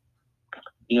go,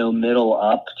 middle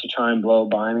up to try and blow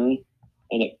by me.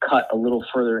 And it cut a little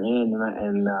further in,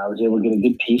 and I was able to get a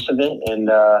good piece of it and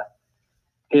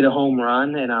hit a home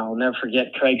run. And I'll never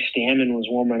forget Craig Stammen was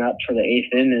warming up for the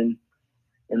 8th inning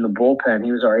in the bullpen.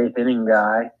 He was our 8th inning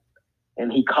guy,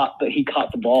 and he caught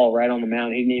the ball right on the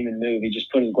mound. He didn't even move. He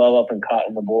just put his glove up and caught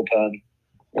in the bullpen.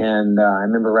 And I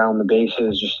remember around the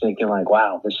bases just thinking like,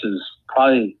 wow, this is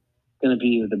probably going to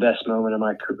be the best moment of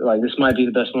my career. Like, this might be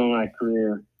the best moment of my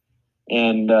career.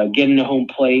 And getting to home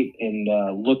plate and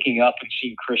looking up and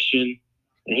seeing Christian,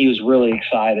 and he was really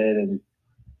excited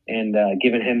and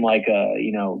giving him like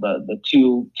the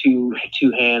two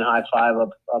hand high five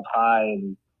up high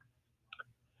and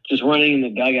just running in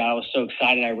the dugout. I was so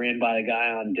excited. I ran by the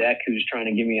guy on deck who was trying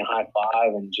to give me a high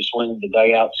five and just went in the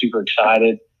dugout super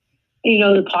excited.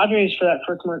 And, the Padres for that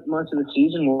first month of the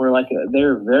season were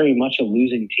they're very much a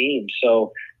losing team,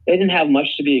 so they didn't have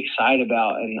much to be excited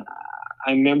about. And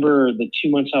I remember the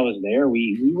 2 months I was there,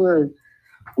 we were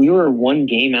one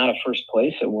game out of first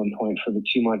place at one point for the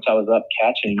 2 months I was up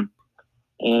catching.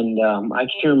 And I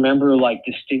can remember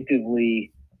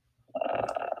distinctively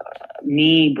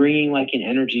me bringing an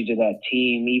energy to that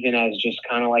team, even as just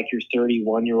kind of your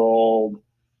 31-year-old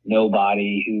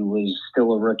nobody who was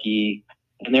still a rookie.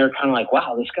 And they were kind of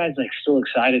wow, this guy's still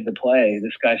excited to play.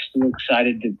 This guy's still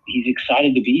excited he's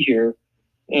excited to be here.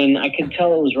 And I could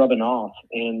tell it was rubbing off.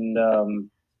 And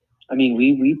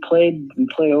we played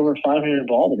over 500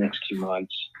 ball the next 2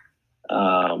 months.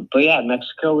 But yeah,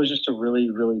 Mexico was just a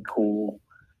really, really cool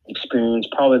experience.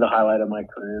 Probably the highlight of my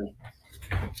career.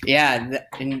 Yeah,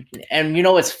 and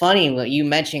it's funny you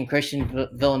mentioned Christian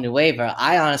Villanueva.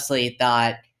 I honestly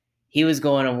thought he was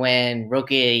going to win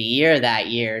Rookie of the Year that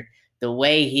year. The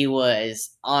way he was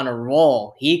on a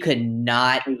roll, he could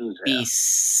not be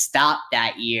stopped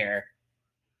that year.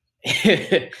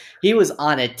 He was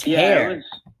on a tear.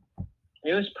 Yeah,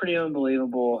 it was pretty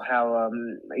unbelievable how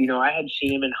I had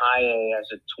seen him in high A as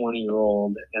a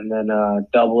 20-year-old, and then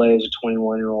double A as a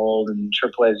 21-year-old, and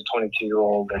triple A as a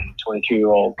 22-year-old and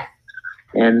 23-year-old,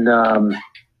 and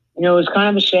it was kind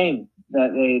of a shame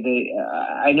that they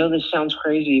I know this sounds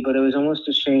crazy, but it was almost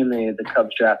a shame the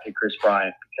Cubs drafted Chris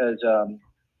Bryant because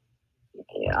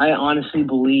I honestly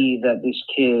believe that this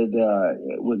kid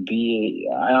would be.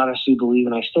 I honestly believe,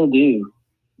 and I still do,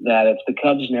 that if the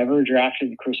Cubs never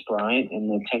drafted Chris Bryant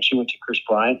and the attention went to Chris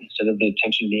Bryant instead of the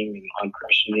attention being on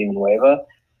Christian Villanueva,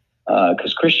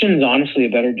 because Christian is honestly a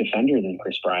better defender than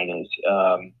Chris Bryant is,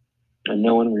 and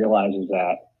no one realizes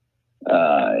that.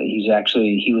 He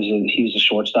was a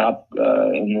shortstop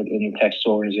in the Texas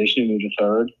organization. He moved to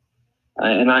third,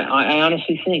 and I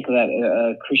honestly think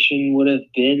that Christian would have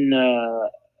been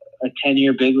a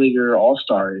 10-year big leaguer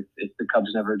all-star if the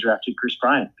Cubs never drafted Chris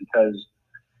Bryant, because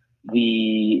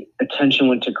the attention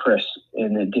went to Chris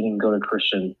and it didn't go to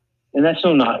Christian. And that's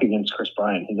no knock against Chris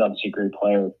Bryant. He's obviously a great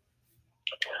player.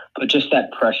 But just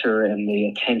that pressure and the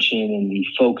attention and the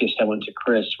focus that went to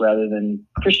Chris rather than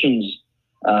Christian's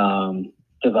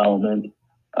development,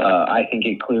 I think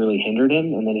it clearly hindered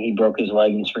him. And then he broke his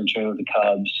leg in spring training with the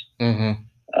Cubs. Mm-hmm.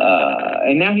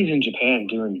 And now he's in Japan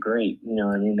doing great,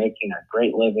 making a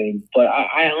great living. But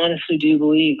I honestly do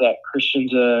believe that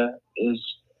Christian's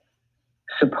is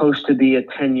supposed to be a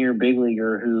 10-year big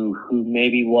leaguer who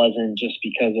maybe wasn't just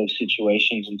because of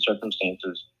situations and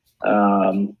circumstances.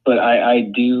 But I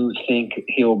do think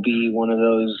he'll be one of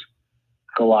those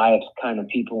Goliath kind of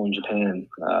people in Japan,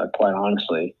 quite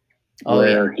honestly,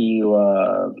 where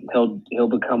he'll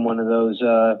become one of those,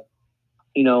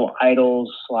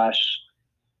 idols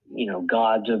 /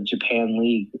 gods of Japan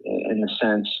League in a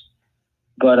sense.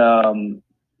 But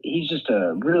he's just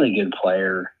a really good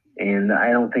player. And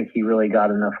I don't think he really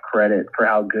got enough credit for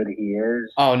how good he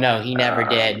is. Oh, no, he never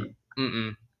did.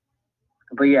 Mm-mm.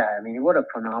 But, yeah, I mean, what a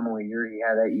phenomenal year he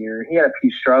had that year. He had a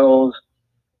few struggles.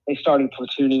 They started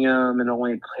platooning him and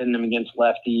only hitting him against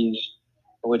lefties,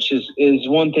 which is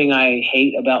one thing I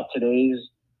hate about today's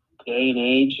day and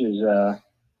age is,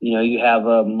 you have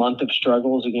a month of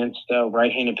struggles against a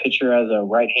right-handed pitcher as a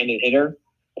right-handed hitter,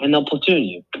 and they'll platoon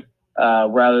you.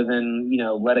 Rather than,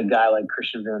 let a guy like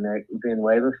Christian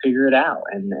Villanueva figure it out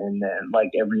and like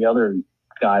every other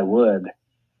guy would.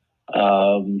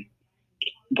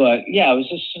 But yeah, it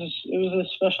was a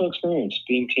special experience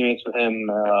being teammates with him.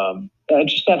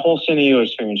 Just that whole San Diego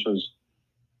experience was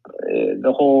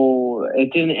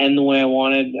it didn't end the way I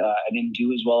wanted. I didn't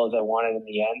do as well as I wanted in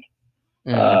the end,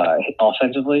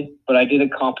 offensively, but I did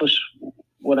accomplish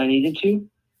what I needed to.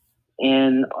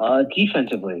 And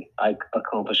defensively, I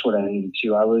accomplished what I needed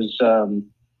to. I was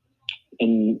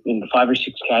in 5 or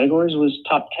 6 categories, was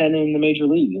top 10 in the major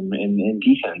league in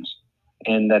defense.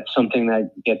 And that's something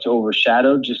that gets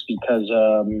overshadowed just because,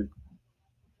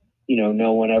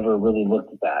 no one ever really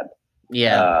looked at that.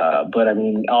 Yeah. But, I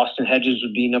mean, Austin Hedges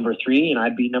would be number 3, and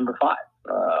I'd be number 5.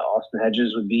 Austin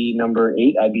Hedges would be number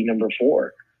 8. I'd be number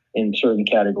 4 in certain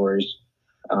categories.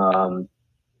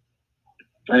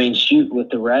 I mean, shoot, with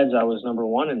the Reds, I was number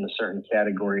 1 in a certain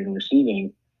category in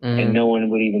receiving, and no one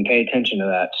would even pay attention to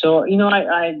that. So,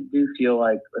 I do feel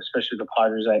like, especially the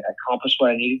Padres, I accomplished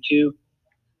what I needed to.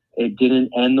 It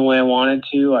didn't end the way I wanted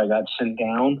to. I got sent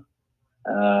down.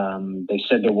 They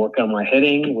said to work on my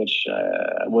hitting, which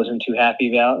I wasn't too happy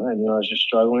about. I was just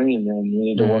struggling and then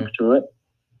needed to work through it.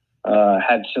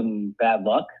 Had some bad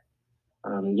luck. I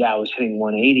was hitting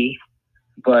 180.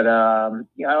 But,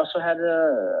 I also had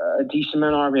a decent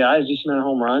amount of RBIs, decent amount of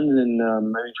home runs. And,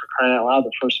 for crying out loud,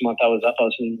 the first month I was up, I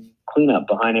was in cleanup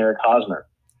behind Eric Hosmer.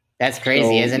 That's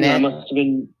crazy, isn't it? I must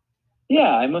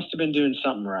have been doing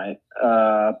something right.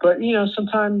 But,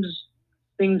 sometimes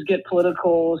things get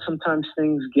political. Sometimes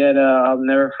things get, I'll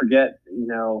never forget,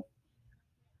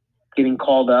 getting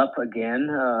called up again.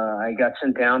 I got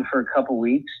sent down for a couple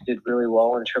weeks, did really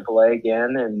well in AAA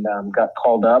again, and got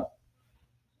called up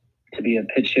to be a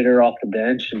pitch hitter off the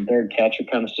bench and third catcher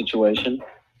kind of situation.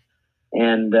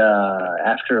 And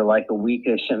after like a week,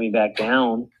 they sent me back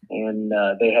down, and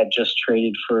they had just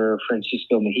traded for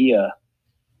Francisco Mejia.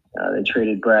 They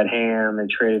traded Brad Ham. They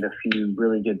traded a few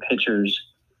really good pitchers.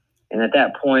 And at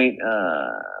that point,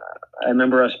 I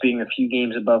remember us being a few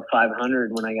games above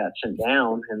 500 when I got sent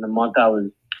down. And the month I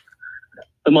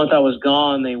was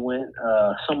gone, they went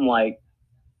something like,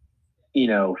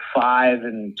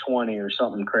 5-20 or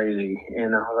something crazy.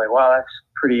 And I was like, wow, that's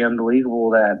pretty unbelievable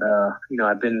that,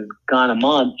 I've been gone a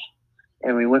month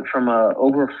and we went from a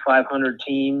over 500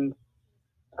 team.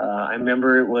 I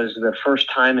remember it was the first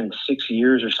time in 6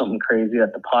 years or something crazy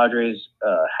that the Padres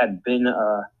had been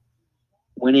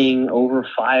winning over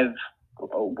 5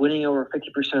 winning over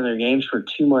 50% of their games for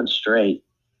 2 months straight.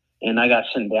 And I got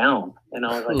sent down. And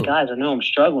I was like, guys, I know I'm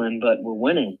struggling, but we're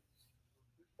winning.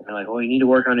 And they're like, well, you need to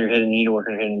work on your hitting. You need to work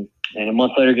on your hitting. And a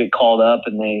month later, get called up,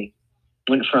 and they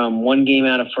went from 1 game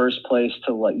out of first place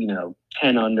to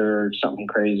 10 under or something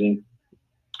crazy.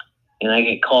 And I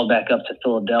get called back up to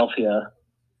Philadelphia,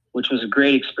 which was a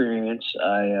great experience.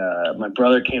 My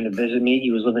brother came to visit me.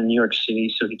 He was living in New York City,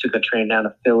 so he took a train down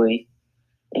to Philly.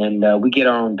 And we get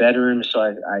our own bedroom, so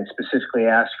I specifically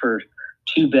asked for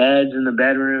 2 beds in the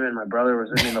bedroom, and my brother was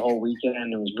with me the whole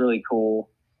weekend. It was really cool.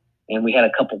 And we had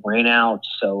a couple rainouts,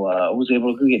 so I was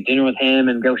able to go get dinner with him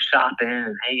and go shopping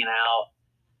and hanging out.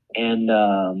 And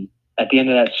at the end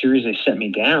of that series, they sent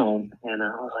me down, and I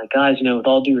was like, guys, with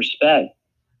all due respect,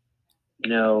 I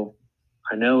know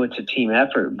it's a team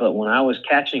effort, but when I was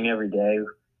catching every day,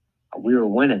 we were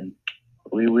winning.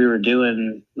 We were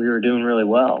doing really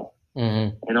well.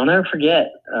 Mm-hmm. And I'll never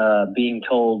forget being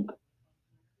told,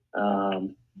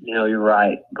 you're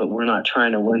right, but we're not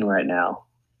trying to win right now.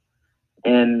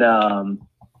 And I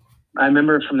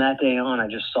remember from that day on, I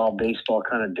just saw baseball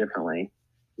kind of differently.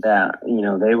 That,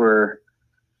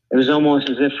 it was almost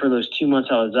as if for those 2 months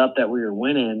I was up that we were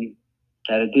winning,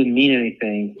 that it didn't mean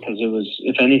anything, because it was,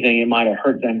 if anything, it might have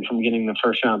hurt them from getting the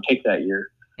first round pick that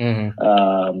year. Mm-hmm.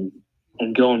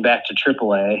 And going back to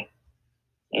AAA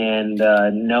and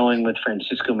knowing with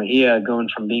Francisco Mejia, going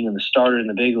from being the starter in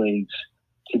the big leagues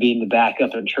to being the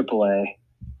backup in AAA,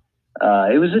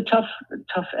 it was a tough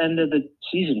end of the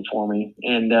season for me.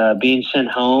 And being sent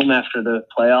home after the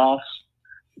playoffs,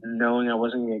 knowing I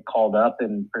wasn't going to get called up,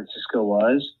 and Francisco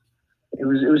was, it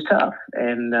was tough.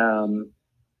 And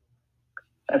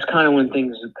that's kind of when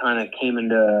things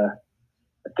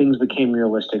became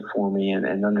realistic for me,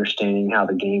 and understanding how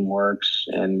the game works.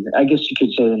 And I guess you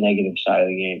could say the negative side of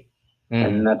the game. Mm.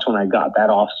 And that's when I got that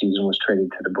off season, was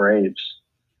traded to the Braves.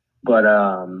 But,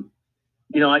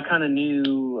 I kind of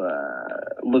knew,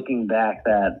 looking back,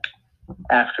 that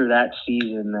after that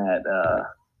season that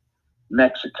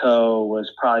Mexico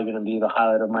was probably going to be the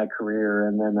highlight of my career.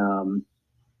 And then,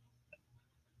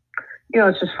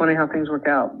 it's just funny how things work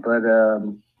out. But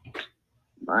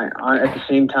at the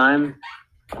same time,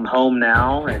 I'm home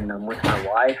now, and I'm with my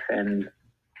wife, and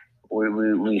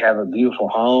we have a beautiful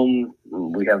home.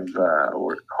 We have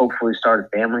we're hopefully start a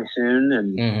family soon,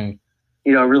 and mm-hmm.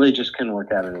 It really just couldn't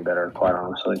work out any better, quite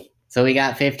honestly. So we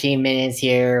got 15 minutes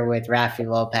here with Raffy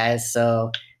Lopez.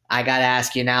 So I got to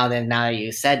ask you now that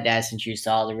you said that, since you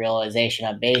saw the realization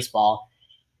of baseball,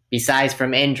 besides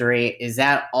from injury, is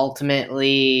that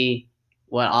ultimately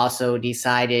what also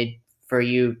decided for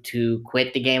you to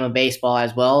quit the game of baseball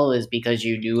as well, is because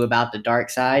you knew about the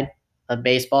dark side of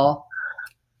baseball?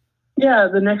 Yeah,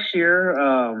 the next year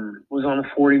was on a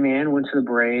 40-man, went to the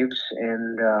Braves,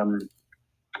 and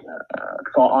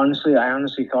I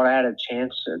honestly thought I had a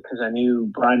chance, because I knew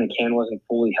Brian McCann wasn't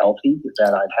fully healthy,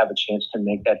 that I'd have a chance to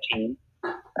make that team.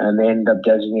 And they ended up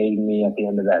designating me at the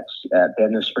end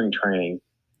of spring training.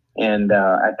 And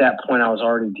at that point, I was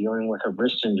already dealing with a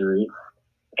wrist injury,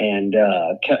 and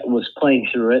was playing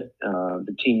through it.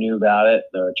 The team knew about it.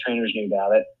 The trainers knew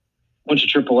about it. Went to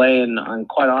AAA, and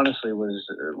quite honestly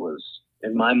was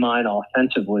in my mind,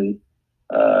 offensively,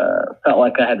 felt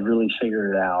like I had really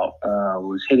figured it out.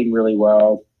 Was hitting really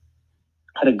well.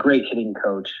 Had a great hitting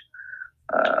coach,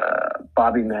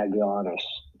 Bobby Maglianis,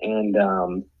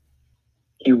 and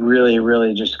he really,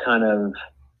 really just kind of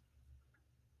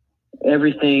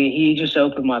everything. He just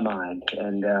opened my mind,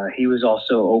 and he was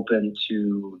also open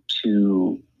to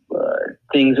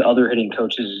things other hitting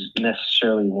coaches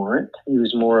necessarily weren't. He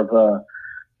was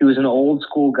an old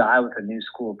school guy with a new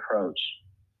school approach,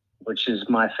 which is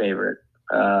my favorite.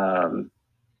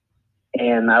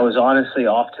 And I was honestly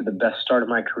off to the best start of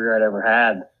my career I'd ever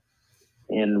had,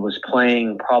 and was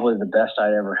playing probably the best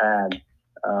I'd ever had,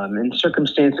 in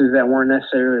circumstances that weren't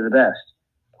necessarily the best,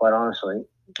 quite honestly.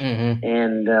 Mm-hmm.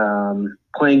 And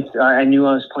I knew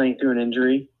I was playing through an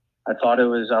injury. I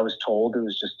was told it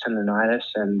was just tendonitis.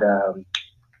 And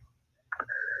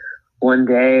one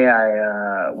day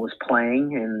I was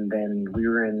playing, and then we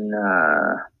were in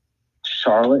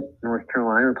Charlotte, North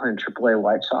Carolina. We were playing AAA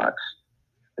White Sox.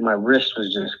 And my wrist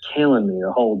was just killing me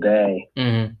the whole day.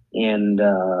 Mm-hmm. And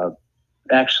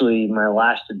actually, my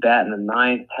last at bat in the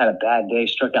ninth, had a bad day,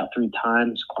 struck out 3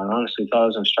 times. Quite honestly, thought I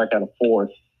was going to strike out a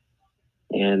 4th.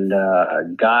 And a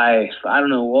guy, I don't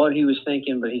know what he was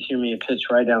thinking, but he threw me a pitch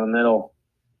right down the middle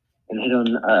and hit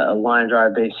a line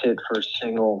drive base hit for a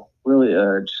single. Really,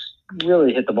 just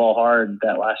really hit the ball hard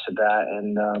that last at bat.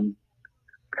 And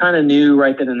kind of knew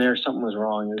right then and there something was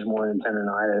wrong. It was more than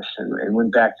tendonitis, and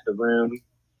went back to the room.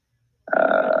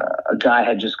 a guy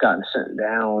had just gotten sent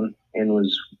down and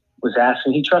was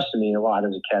asking. He trusted me a lot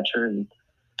as a catcher, and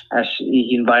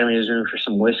he invited me to his room for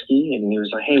some whiskey, and he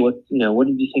was like, "Hey, what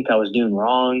did you think I was doing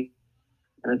wrong?"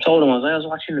 And I told him, I was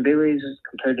watching the big leagues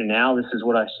compared to now. This is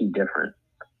what I see different.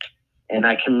 And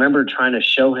I can remember trying to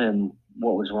show him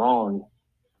what was wrong,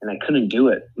 and I couldn't do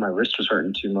it. My wrist was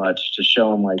hurting too much to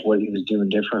show him like what he was doing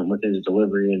different with his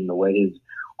delivery and the way his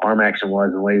arm action was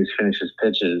and the way he was finishing his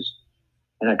pitches.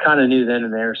 And I kind of knew then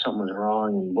and there something was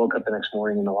wrong, and woke up the next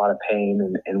morning in a lot of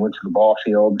pain and went to the ball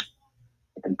field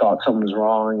and thought something was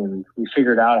wrong. And we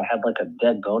figured out I had like a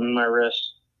dead bone in my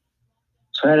wrist.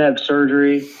 So I had to have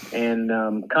surgery, and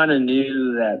kind of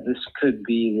knew that this could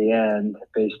be the end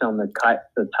based on the type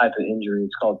of injury.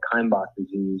 It's called Kienbach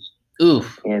disease.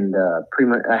 Oof. And pretty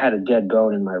much I had a dead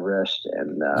bone in my wrist.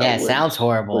 And yeah, it sounds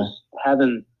horrible. Was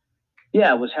having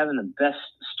the best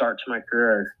start to my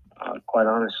career, quite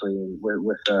honestly,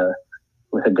 with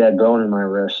a dead bone in my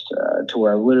wrist, to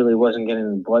where I literally wasn't getting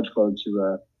the blood flow to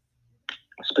a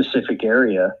specific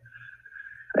area.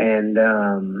 And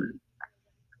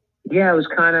it was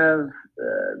kind of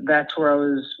that's where I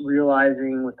was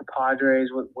realizing with the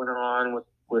Padres what went on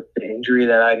with the injury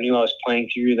that I knew I was playing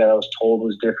through, that I was told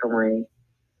was differently.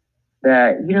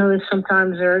 That,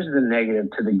 sometimes there's the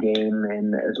negative to the game,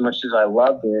 and as much as I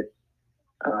loved it,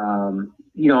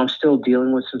 I'm still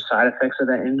dealing with some side effects of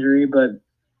that injury,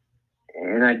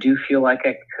 and I do feel like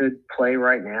I could play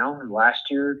right now. Last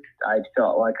year, I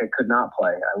felt like I could not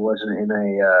play. I wasn't in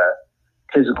a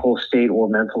physical state or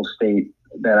mental state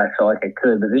that I felt like I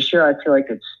could. But this year, I feel like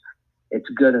it's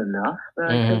good enough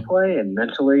that I could play, and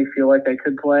mentally feel like I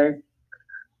could play.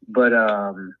 But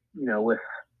with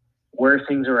where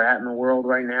things are at in the world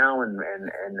right now, and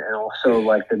also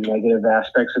like the negative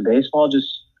aspects of baseball, just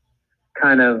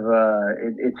kind of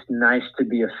it's nice to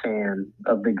be a fan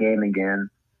of the game again.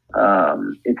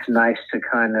 It's nice to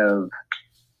kind of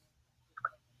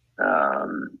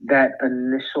that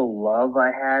initial love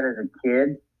I had as a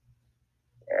kid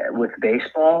with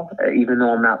baseball, even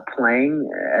though I'm not playing,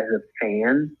 as a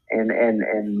fan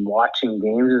and watching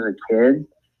games as a kid,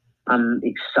 I'm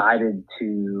excited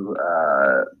to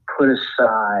put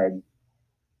aside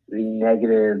the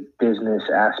negative business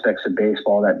aspects of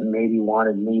baseball that maybe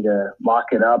wanted me to lock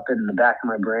it up in the back of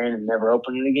my brain and never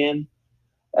open it again.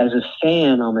 As a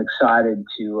fan, I'm excited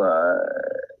to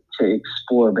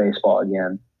explore baseball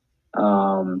again.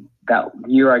 That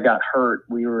year I got hurt,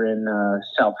 we were in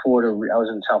South Florida. I was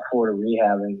in South Florida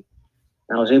rehabbing,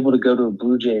 and I was able to go to a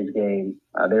Blue Jays game.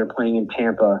 They were playing in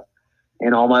Tampa,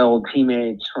 and all my old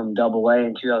teammates from AA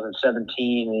in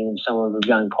 2017, and even some of them have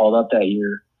gotten called up that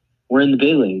year, were in the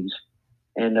big leagues.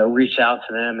 And I reached out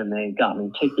to them, and they got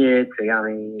me tickets. They got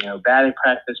me, batting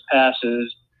practice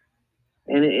passes.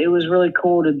 And it was really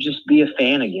cool to just be a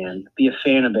fan again, be a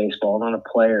fan of baseball, not a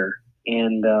player.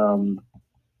 And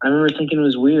I remember thinking it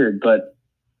was weird, but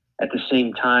at the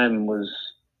same time was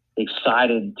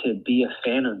excited to be a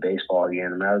fan of baseball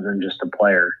again rather than just a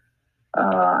player.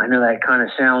 I know that kind of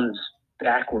sounds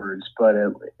backwards, but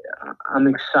I'm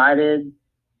excited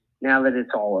now that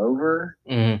it's all over.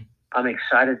 Mm-hmm. I'm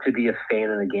excited to be a fan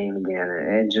of the game again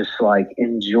and just like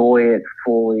enjoy it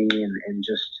fully and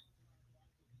just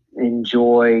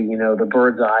enjoy, the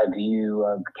bird's eye view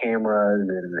of cameras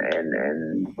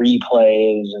and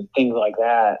replays and things like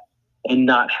that, and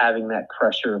not having that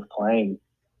pressure of playing.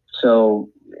 So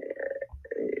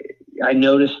I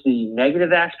noticed the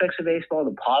negative aspects of baseball,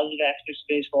 the positive aspects of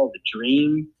baseball, the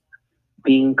dream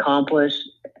being accomplished,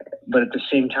 but at the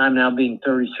same time now being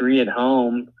 33 at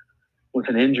home with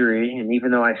an injury, and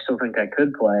even though I still think I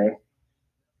could play,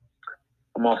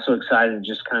 I'm also excited to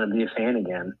just kind of be a fan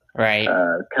again. Right.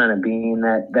 Kind of being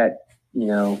that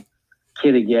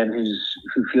kid again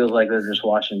who feels like they're just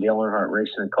watching Dale Earnhardt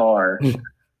racing a car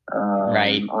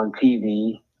right. on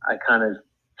TV. I kind of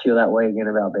feel that way again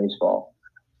about baseball.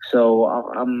 So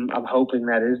I'm hoping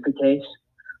that is the case.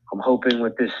 I'm hoping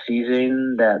with this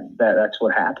season that's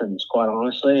what happens, quite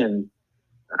honestly, and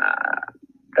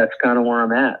that's kind of where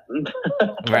I'm at.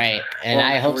 Right, and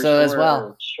I hope so as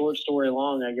well. Short story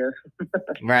long, I guess.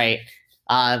 Right.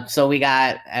 So we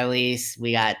got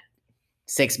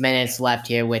 6 minutes left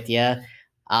here with you.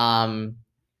 Now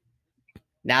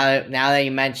that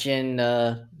you mentioned,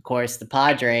 of course, the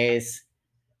Padres,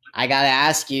 I gotta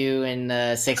ask you in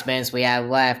the 6 minutes we have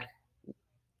left,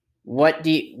 where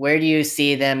do you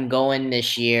see them going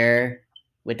this year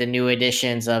with the new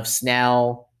additions of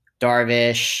Snell,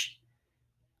 Darvish,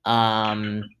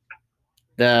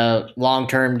 the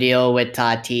long-term deal with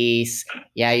Tatis?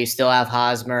 Yeah, you still have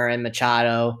Hosmer and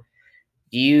Machado.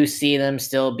 Do you see them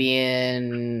still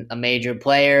being a major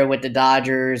player with the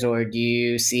Dodgers, or do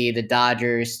you see the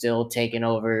Dodgers still taking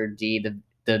over the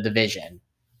division?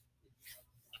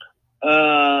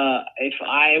 If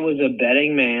I was a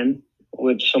betting man,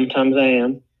 which sometimes I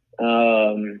am,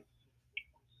 um,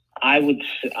 I would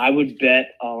I would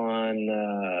bet on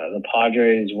the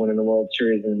Padres winning the World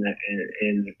Series, and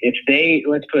if they,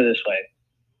 let's put it this way,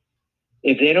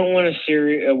 if they don't win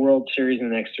a World Series in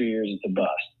the next 3 years, it's a bust.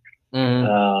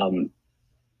 Mm-hmm.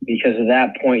 Because at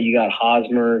that point you got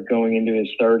Hosmer going into his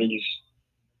 30s.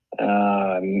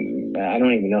 I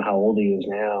don't even know how old he is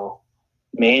now.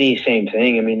 Manny, same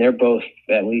thing. I mean, they're both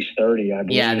at least 30, I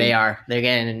believe. Yeah, they are. They're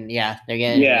getting in their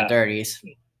 30s.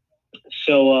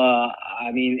 So,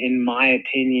 I mean, in my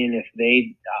opinion,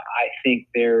 I think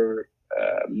they're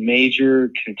major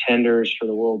contenders for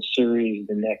the World Series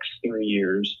the next 3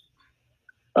 years.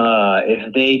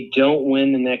 If they don't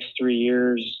win the next 3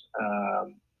 years,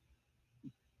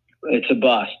 it's a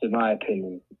bust, in my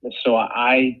opinion. So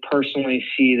I personally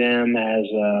see them as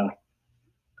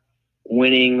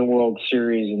winning the World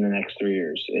Series in the next 3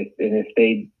 years. If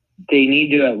they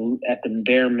need to, at the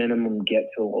bare minimum, get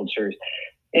to the World Series.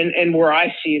 And where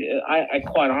I see it, I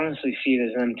quite honestly see it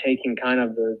as them taking kind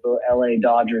of the LA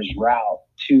Dodgers route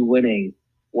to winning,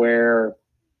 where,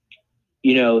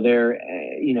 they're,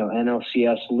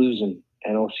 NLCS losing,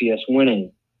 NLCS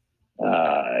winning,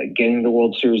 getting the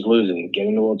World Series losing,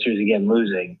 getting the World Series again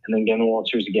losing, and then getting the World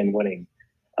Series again winning.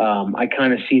 I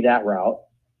kind of see that route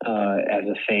as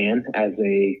a fan, as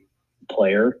a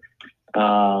player.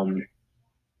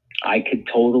 I could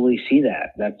totally see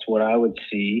that. That's what I would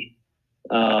see.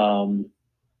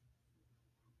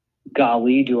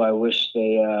 Golly, do I wish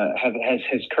they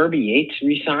has Kirby Yates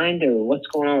re-signed, or what's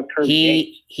going on with Kirby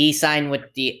Yates? He signed with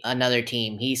another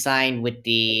team. He signed with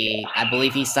I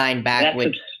believe he signed back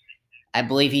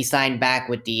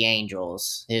with the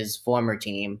Angels, his former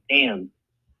team. Damn.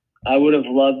 I would have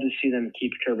loved to see them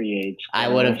keep Kirby Yates. I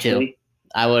would have too.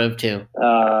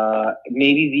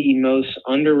 Maybe the most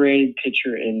underrated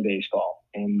pitcher in baseball,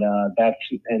 and that's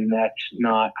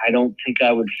not. I don't think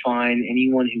I would find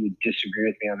anyone who would disagree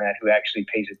with me on that, who actually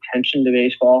pays attention to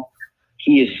baseball.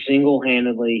 He is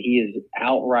single-handedly, he is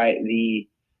outright the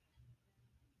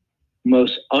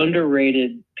most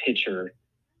underrated pitcher,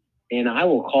 and I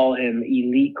will call him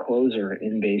elite closer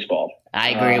in baseball.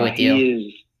 I agree with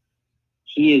you.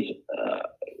 He is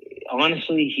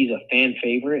honestly, he's a fan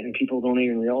favorite, and people don't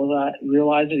even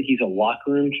realize it. He's a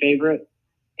locker room favorite,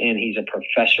 and he's a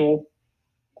professional,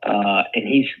 and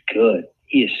he's good.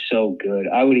 He is so good.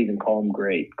 I would even call him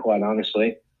great, quite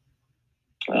honestly.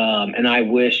 And I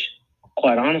wish,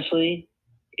 quite honestly,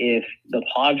 if the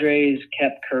Padres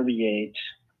kept Kirby Yates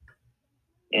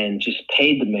and just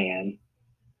paid the man,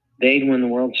 they'd win the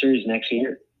World Series next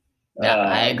year. Yeah,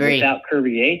 I agree. Without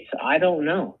Kirby Yates, I don't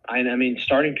know. I mean,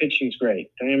 starting pitching is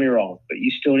great. Don't get me wrong, but you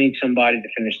still need somebody to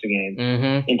finish the game.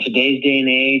 Mm-hmm. In today's day and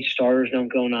age, starters don't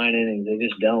go 9 innings. They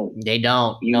just don't. They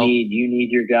don't. You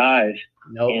need your guys.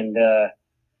 Nope. And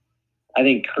I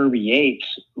think Kirby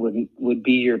Yates would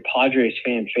be your Padres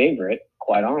fan favorite,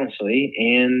 quite honestly,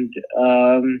 and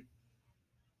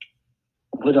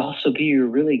would also be your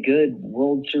really good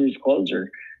World Series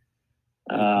closer.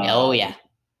 Oh yeah.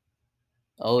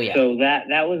 So that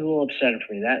was a little upsetting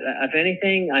for me. That if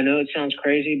anything, I know it sounds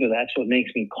crazy, but that's what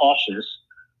makes me cautious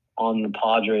on the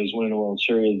Padres winning the World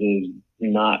Series is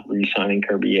not re-signing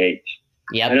Kirby Yates.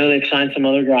 Yep. I know they've signed some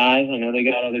other guys. I know they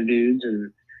got other dudes,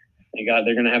 and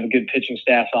they're going to have a good pitching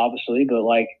staff, obviously. But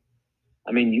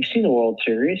you've seen the World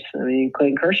Series. I mean,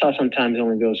 Clayton Kershaw sometimes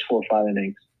only goes 4 or 5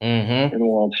 innings in the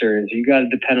World Series. You got to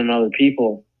depend on other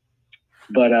people.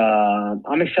 But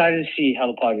I'm excited to see how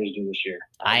the Padres do this year.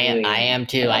 I am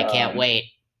too. I can't wait.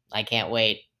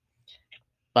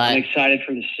 But I'm excited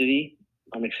for the city.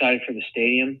 I'm excited for the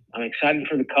stadium. I'm excited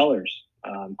for the colors.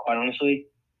 Quite honestly,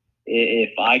 if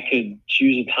I could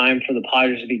choose a time for the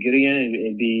Padres to be good again,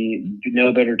 it'd be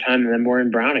no better time than them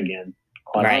wearing brown again.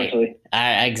 Quite honestly.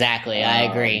 Exactly. I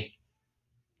agree.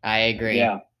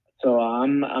 Yeah. So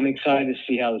I'm excited to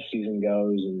see how the season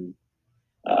goes, and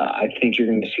I think you're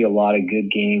going to see a lot of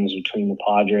good games between the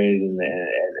Padres and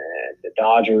the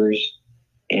Dodgers,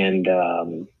 and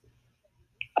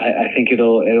I think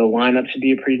it'll line up to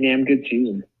be a pretty damn good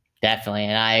season. Definitely,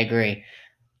 and I agree.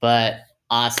 But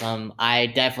awesome. I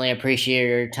definitely appreciate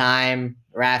your time,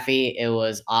 Raffy. It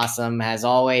was awesome as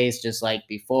always, just like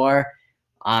before.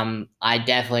 I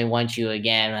definitely want you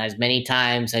again as many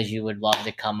times as you would love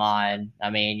to come on.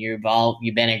 I mean, you've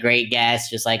been a great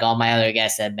guest, just like all my other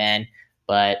guests have been.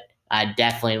 But I'd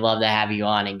definitely love to have you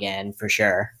on again for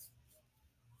sure.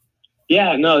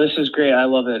 Yeah, no, this is great. I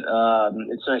love it.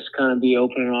 It's nice to kind of be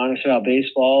open and honest about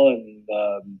baseball,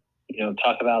 and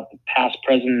talk about the past,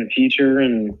 present, and future,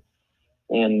 and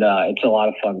it's a lot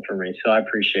of fun for me. So I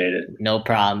appreciate it. No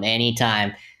problem.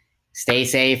 Anytime. Stay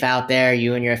safe out there,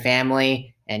 you and your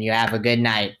family, and you have a good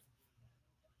night.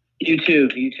 You too.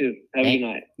 You too. Have a good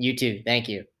night. You too. Thank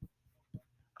you.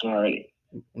 All right.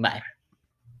 Bye.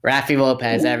 Raffy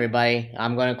Lopez, everybody.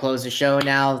 I'm going to close the show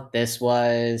now. This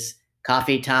was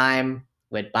Coffee Time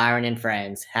with Byron and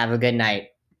Friends. Have a good night.